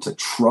learn to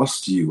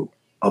trust you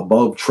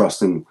above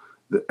trusting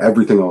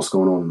everything else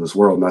going on in this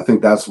world. And I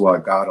think that's why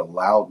God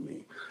allowed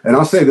me. And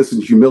I'll say this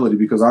in humility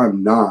because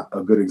I'm not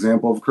a good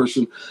example of a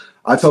Christian.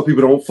 I tell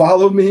people, don't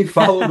follow me,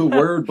 follow the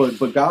word,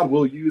 but God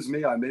will use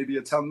me. I may be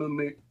a 10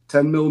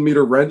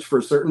 millimeter wrench for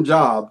a certain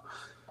job,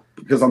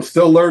 because I'm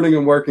still learning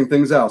and working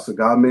things out. So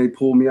God may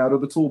pull me out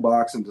of the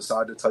toolbox and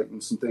decide to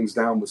tighten some things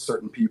down with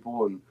certain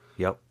people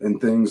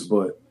and things.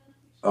 But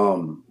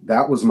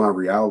that was my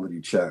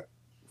reality check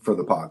for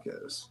the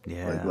podcast.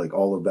 Yeah. Like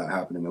all of that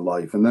happening in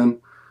life. And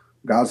then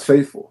God's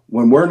faithful.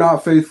 When we're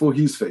not faithful,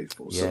 he's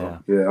faithful. Yeah. So,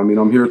 yeah, I mean,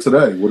 I'm here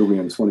today. What are we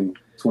in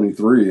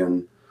 2023?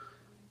 And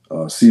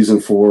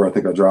season 4, I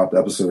think I dropped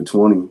episode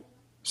 20.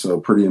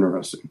 So pretty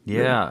interesting.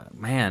 Yeah,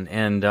 man.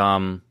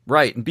 And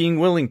right, being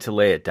willing to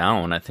lay it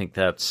down. I think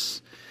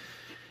that's,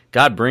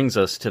 God brings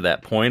us to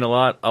that point a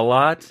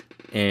lot.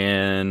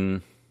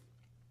 And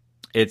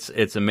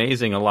it's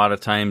amazing a lot of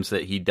times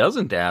that he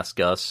doesn't ask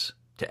us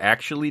to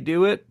actually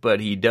do it, but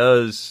he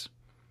does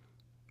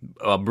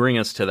bring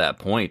us to that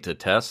point to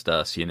test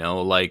us, you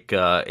know, like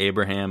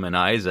Abraham and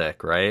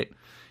Isaac, right?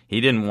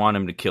 He didn't want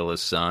him to kill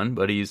his son,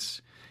 but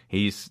he's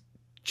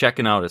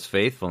checking out his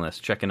faithfulness,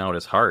 checking out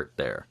his heart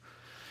there.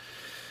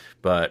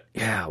 But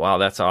yeah, wow,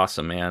 that's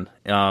awesome, man.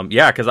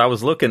 Yeah, because I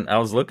was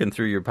looking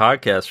through your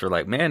podcast for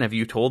like, man, have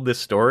you told this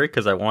story?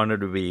 Because I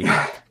wanted to be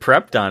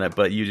prepped on it,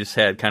 but you just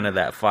had kind of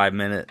that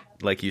 5-minute,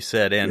 like you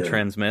said,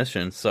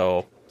 transmission.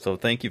 So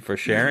thank you for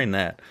sharing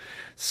that.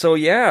 So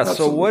yeah,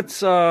 absolutely.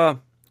 So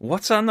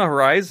what's on the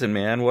horizon,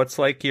 man? What's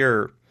like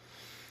your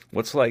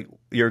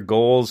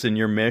goals and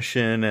your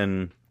mission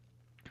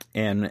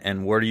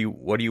and what are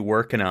you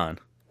working on?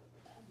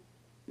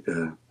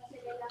 Yeah,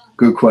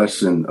 good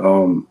question.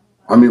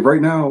 I mean,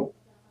 right now,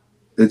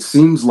 it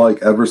seems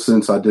like ever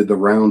since I did the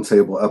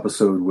roundtable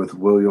episode with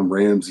William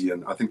Ramsey,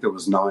 and I think there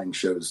was 9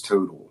 shows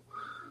total,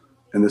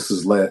 and this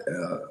is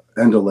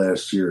end of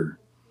last year,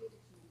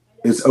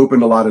 it's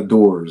opened a lot of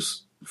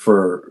doors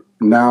for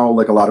now.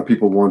 Like a lot of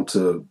people want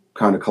to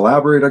kind of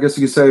collaborate, I guess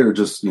you could say, or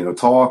just, you know,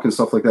 talk and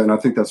stuff like that. And I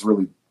think that's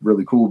really,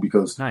 really cool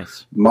because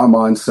nice. My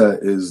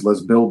mindset is let's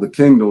build the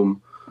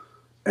kingdom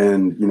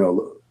and, you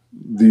know,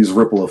 these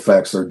ripple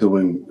effects are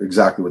doing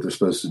exactly what they're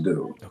supposed to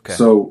do. Okay.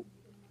 So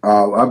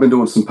I've been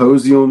doing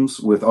symposiums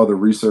with other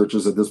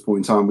researchers at this point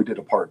in time. We did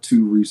a part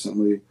 2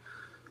 recently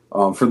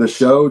for the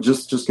show,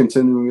 just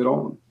continuing it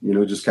on,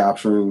 just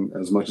capturing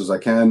as much as I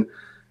can.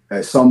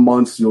 Some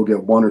months you'll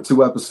get 1 or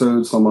 2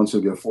 episodes. Some months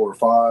you'll get 4 or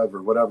 5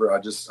 or whatever. I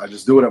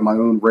just do it at my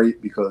own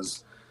rate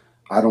because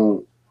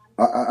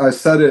I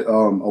said it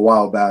a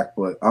while back,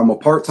 but I'm a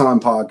part-time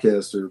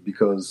podcaster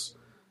because,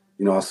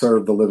 I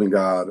serve the living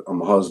God.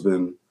 I'm a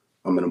husband.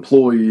 I'm an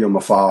employee. I'm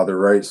a father,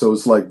 right? So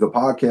it's like the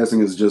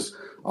podcasting is just,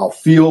 I'll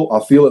feel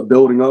it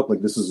building up.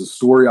 Like this is a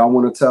story I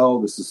want to tell.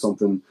 This is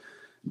something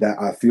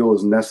that I feel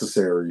is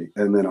necessary.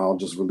 And then I'll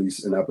just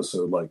release an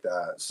episode like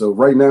that. So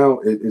right now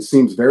it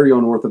seems very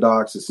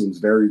unorthodox. It seems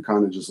very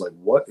kind of just like,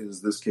 what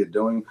is this kid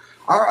doing?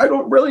 I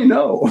don't really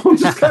know. I'm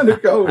just kind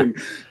of going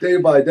day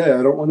by day.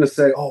 I don't want to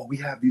say, oh, we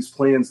have these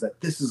plans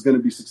that this is going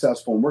to be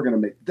successful and we're going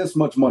to make this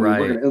much money. Right.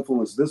 We're going to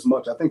influence this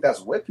much. I think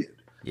that's wicked.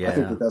 Yeah. I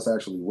think that that's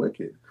actually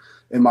wicked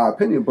in my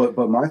opinion. But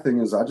my thing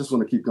is I just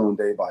want to keep going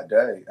day by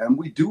day. And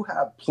we do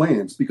have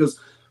plans because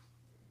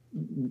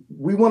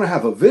we want to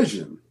have a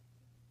vision.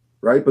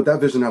 Right. But that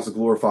vision has to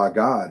glorify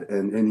God.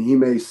 And he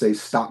may say,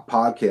 stop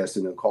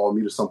podcasting and call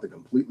me to something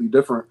completely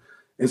different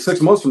in 6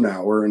 months from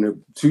now or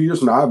in 2 years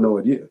from now. I have no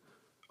idea.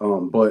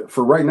 But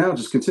for right now,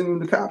 just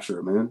continuing to capture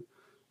it, man,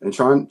 and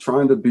trying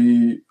to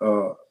be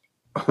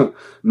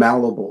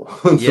malleable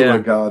to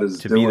what God is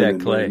doing be that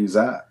and clay. where he's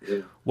at. Yeah.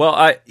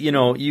 Well,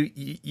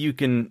 you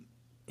can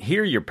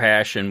hear your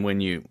passion when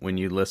you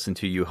listen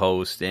to you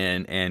host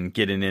and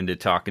getting into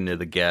talking to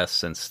the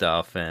guests and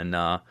stuff. And,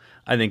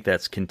 I think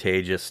that's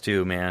contagious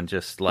too, man.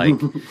 Just like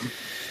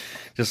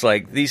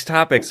these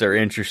topics are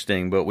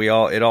interesting, but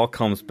it all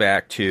comes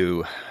back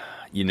to,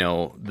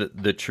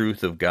 the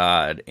truth of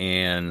God.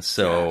 And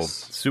so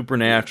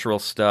supernatural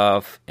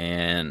stuff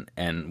and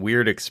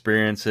weird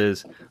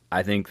experiences,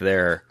 I think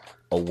they're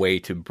a way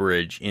to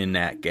bridge in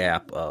that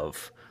gap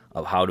of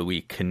how do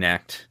we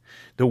connect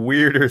the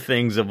weirder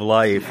things of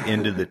life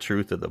into the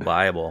truth of the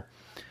Bible.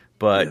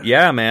 But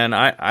yeah, man,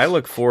 I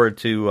look forward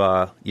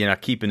to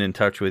keeping in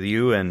touch with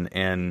you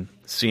and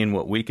seeing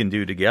what we can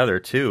do together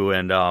too.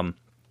 And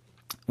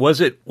was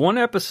it one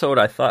episode?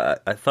 I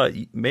thought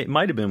it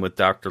might have been with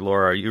Dr.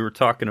 Laura. You were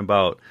talking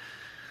about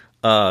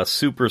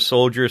super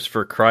soldiers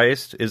for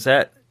Christ. Did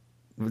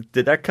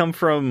that come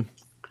from?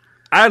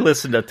 I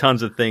listened to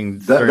tons of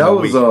things. That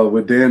was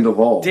with Dan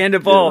Duvall. Dan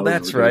Duvall,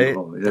 that's right.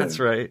 That's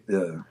right.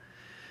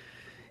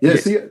 Yeah.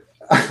 See,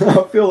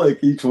 I feel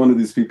like each one of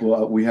these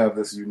people, we have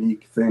this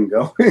unique thing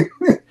going.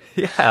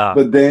 Yeah.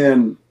 But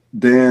Dan,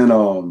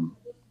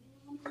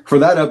 for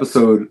that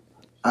episode,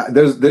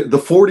 there's the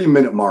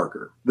 40-minute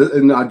marker.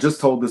 And I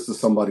just told this to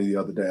somebody the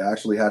other day. I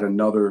actually had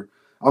another,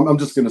 I'm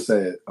just going to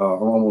say it. I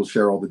won't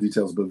share all the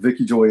details, but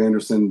Vicky Joy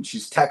Anderson,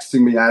 she's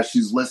texting me as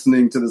she's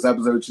listening to this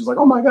episode. She's like,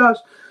 oh my gosh,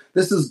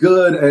 this is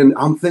good. And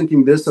I'm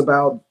thinking this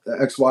about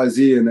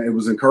XYZ. And it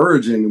was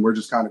encouraging. And we're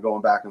just kind of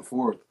going back and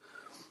forth.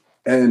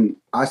 And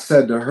I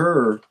said to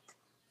her,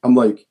 I'm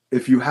like,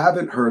 if you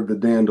haven't heard the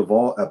Dan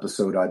Duvall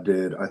episode I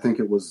did, I think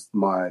it was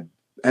my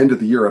end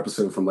of the year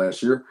episode from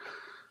last year.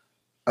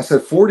 I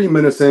said 40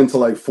 minutes into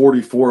like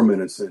 44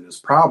 minutes in is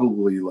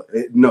probably,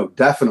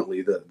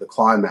 definitely the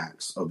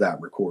climax of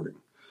that recording.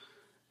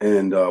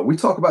 And we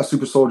talk about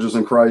super soldiers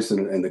in Christ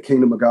and the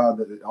kingdom of God,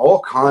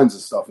 all kinds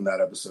of stuff in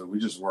that episode. We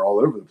just were all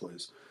over the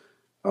place.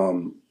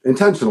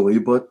 Intentionally,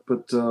 but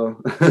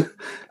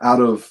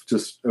out of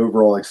just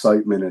overall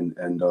excitement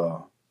and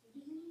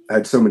I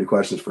had so many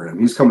questions for him.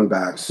 He's coming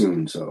back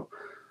soon, so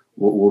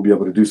we'll be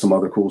able to do some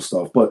other cool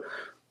stuff. But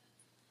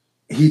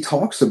he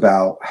talks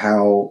about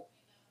how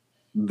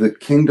the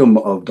kingdom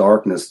of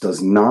darkness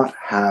does not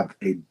have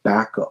a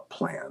backup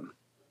plan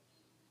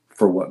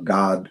for what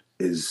God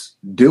is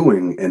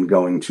doing and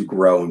going to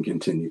grow and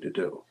continue to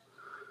do.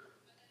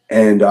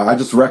 And I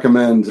just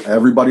recommend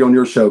everybody on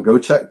your show, go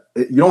check.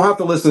 You don't have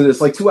to listen to this.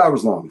 It's like 2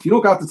 hours long. If you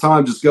don't got the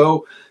time, just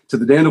go to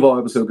the Dan Duvall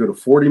episode, go to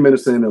 40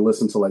 minutes in and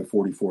listen to like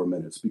 44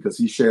 minutes because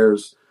he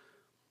shares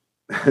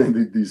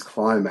these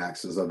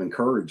climaxes of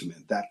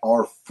encouragement that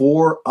are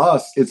for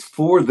us. It's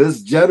for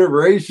this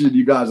generation,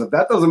 you guys. If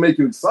that doesn't make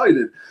you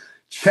excited,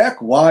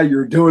 check why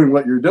you're doing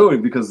what you're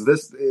doing because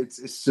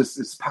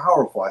it's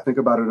powerful. I think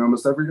about it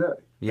almost every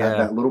day. Yeah.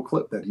 That little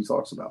clip that he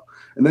talks about.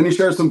 And then he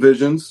shares some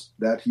visions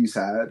that he's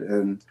had.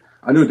 And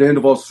I know Dan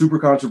Duvall's super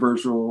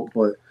controversial,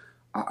 but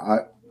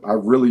I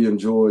really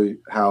enjoy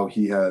how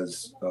he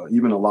has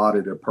even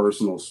allotted a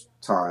personal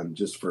time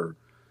just for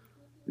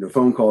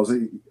phone calls.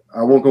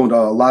 I won't go into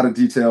a lot of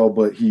detail,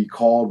 but he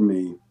called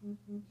me,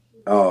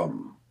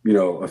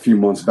 a few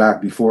months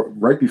back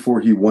right before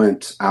he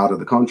went out of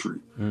the country.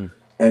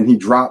 And he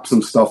dropped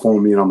some stuff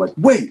on me and I'm like,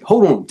 wait,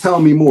 hold on,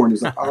 tell me more. And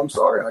he's like, I'm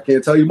sorry, I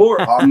can't tell you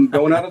more. I'm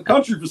going out of the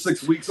country for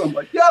 6 weeks. I'm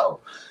like, yo.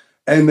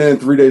 And then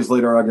 3 days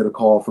later, I get a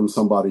call from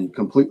somebody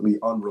completely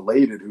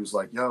unrelated who's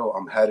like, yo,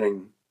 I'm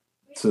heading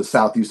to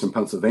southeastern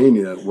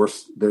Pennsylvania where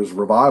there's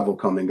revival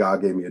coming.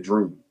 God gave me a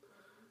dream.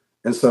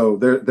 And so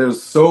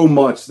there's so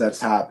much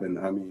that's happened.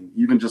 I mean,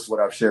 even just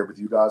what I've shared with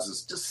you guys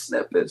is just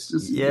snippets,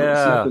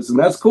 snippets. And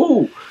that's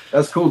cool.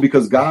 That's cool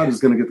because God is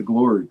going to get the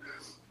glory.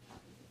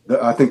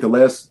 I think the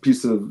last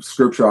piece of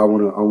scripture I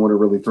want to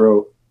really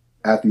throw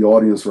at the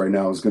audience right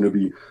now is going to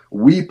be,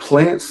 we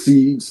plant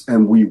seeds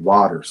and we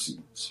water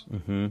seeds.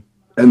 Mm-hmm.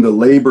 And the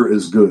labor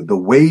is good. The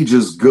wage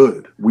is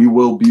good. We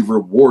will be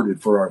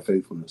rewarded for our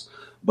faithfulness.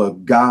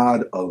 But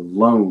God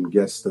alone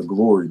gets the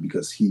glory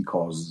because he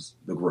causes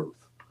the growth.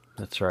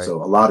 That's right.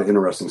 So a lot of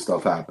interesting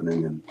stuff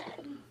happening, and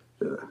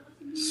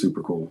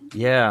super cool.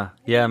 Yeah,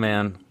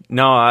 man.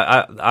 No,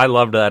 I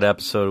loved that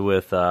episode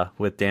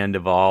with Dan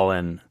Duvall,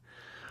 and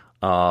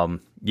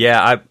I'm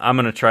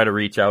gonna try to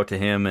reach out to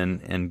him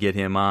and get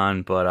him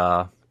on. But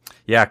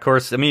of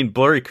course, I mean,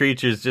 Blurry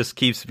Creatures just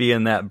keeps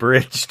being that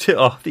bridge to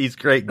all these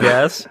great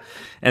guests.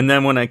 And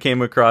then when I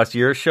came across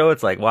your show,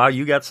 it's like, wow,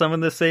 you got some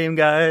of the same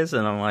guys,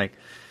 and I'm like,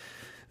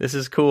 this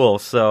is cool.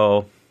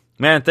 So,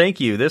 man, thank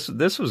you. This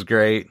was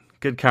great.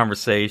 Good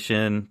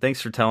conversation.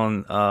 Thanks for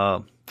telling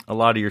a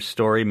lot of your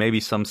story, maybe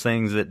some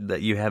things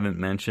that you haven't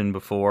mentioned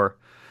before.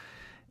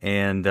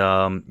 And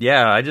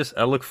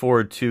I look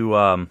forward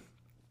to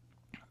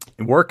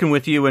working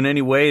with you in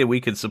any way that we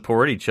could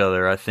support each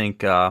other. I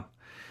think,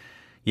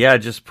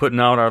 just putting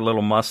out our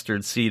little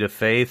mustard seed of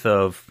faith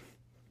of,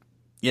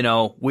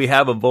 we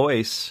have a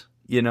voice,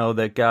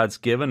 that God's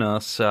given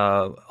us,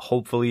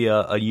 hopefully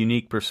a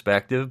unique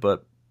perspective,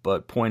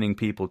 but pointing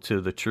people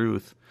to the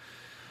truth.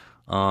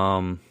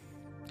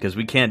 Because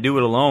we can't do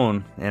it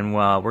alone, and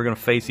we're going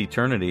to face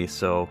eternity,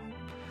 so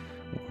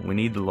we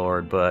need the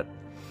Lord. But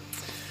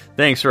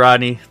thanks,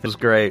 Rodney. It was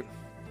great.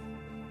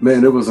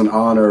 Man, it was an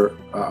honor.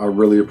 I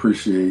really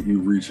appreciate you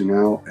reaching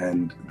out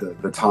and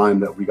the time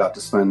that we got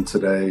to spend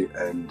today,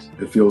 and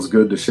it feels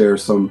good to share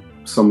some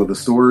of the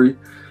story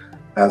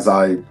as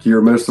I hear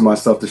most of my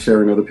stuff to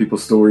sharing other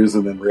people's stories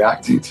and then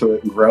reacting to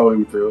it and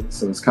growing through it.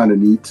 So it's kind of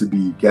neat to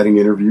be getting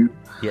interviewed.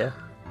 Yeah.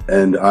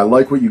 And I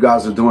like what you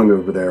guys are doing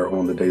over there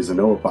on the Days of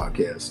Noah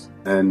podcast.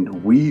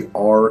 And we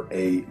are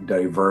a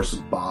diverse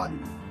body.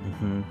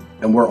 Mm-hmm.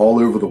 And we're all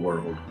over the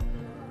world.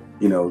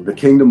 The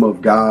kingdom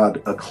of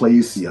God,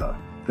 ecclesia,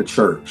 the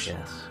church.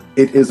 Yes.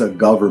 It is a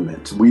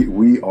government.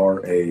 We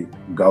are a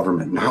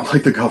government, not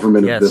like the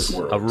government of this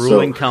world. A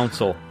ruling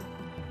council.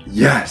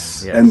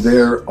 Yes. And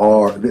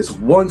there's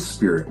one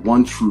spirit,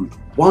 one truth,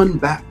 one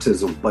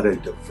baptism, but a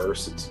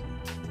diversity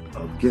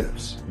of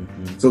gifts.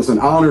 Mm-hmm. So it's an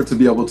honor to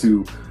be able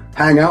to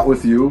hang out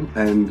with you,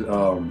 and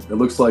it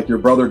looks like your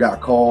brother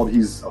got called.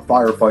 He's a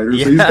firefighter,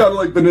 so he's kind of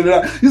like been in and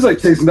out. He's like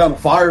chasing down a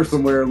fire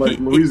somewhere in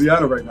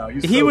Louisiana right now.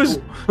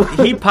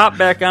 He popped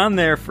back on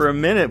there for a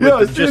minute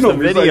with just the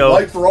video.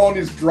 Like, lights are on.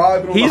 He's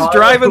driving. He's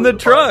driving the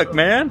truck,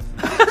 man.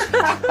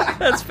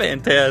 That's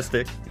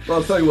fantastic. So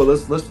I'll tell you what.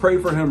 Let's pray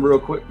for him real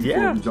quick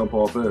before we jump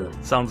off there.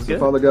 Sounds good.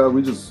 Father God,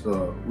 we just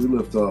we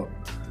lift up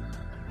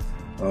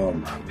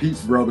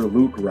Pete's brother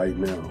Luke right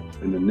now.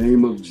 In the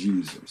name of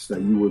Jesus,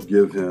 that you would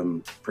give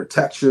him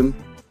protection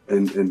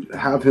and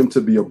have him to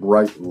be a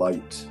bright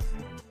light,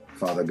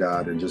 Father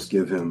God, and just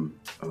give him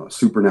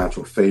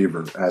supernatural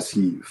favor as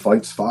he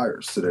fights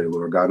fires today,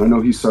 Lord God. And I know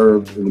he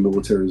served in the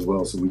military as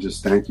well, so we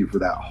just thank you for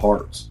that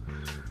heart.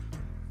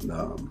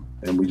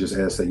 And we just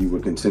ask that you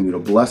would continue to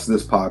bless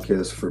this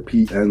podcast for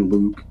Pete and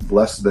Luke.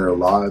 Bless their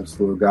lives,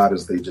 Lord God,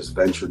 as they just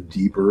venture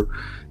deeper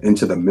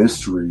into the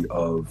mystery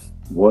of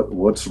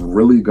what's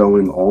really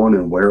going on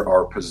and where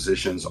our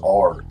positions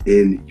are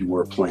in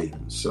your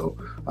plan. So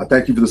I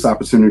thank you for this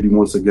opportunity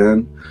once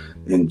again.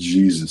 In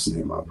Jesus'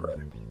 name I pray.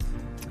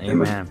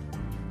 Amen.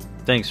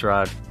 Thanks,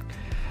 Rod.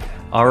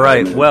 All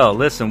right. Amen. Well,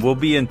 listen, we'll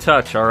be in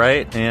touch. All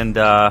right. And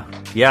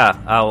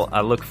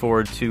I look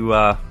forward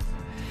to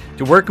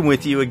working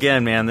with you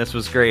again, man. This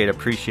was great.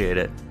 Appreciate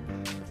it.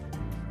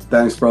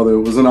 Thanks, brother.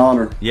 It was an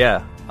honor.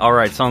 Yeah. All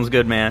right. Sounds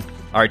good, man.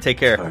 All right. Take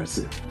care. All right.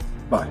 See you.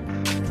 Bye.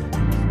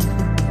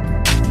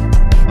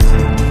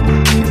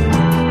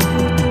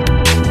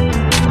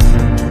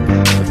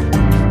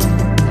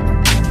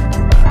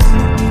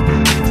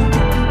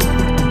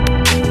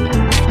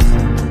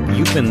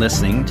 You've been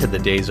listening to the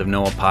Days of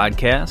Noah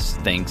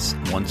podcast. Thanks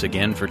once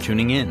again for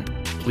tuning in.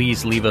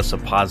 Please leave us a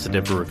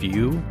positive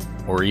review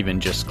or even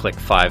just click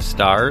 5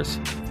 stars.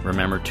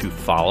 Remember to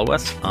follow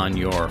us on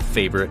your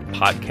favorite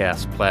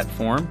podcast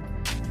platform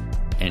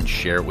and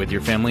share it with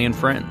your family and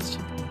friends.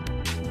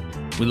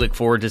 We look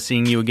forward to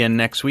seeing you again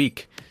next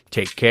week.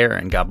 Take care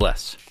and God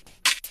bless.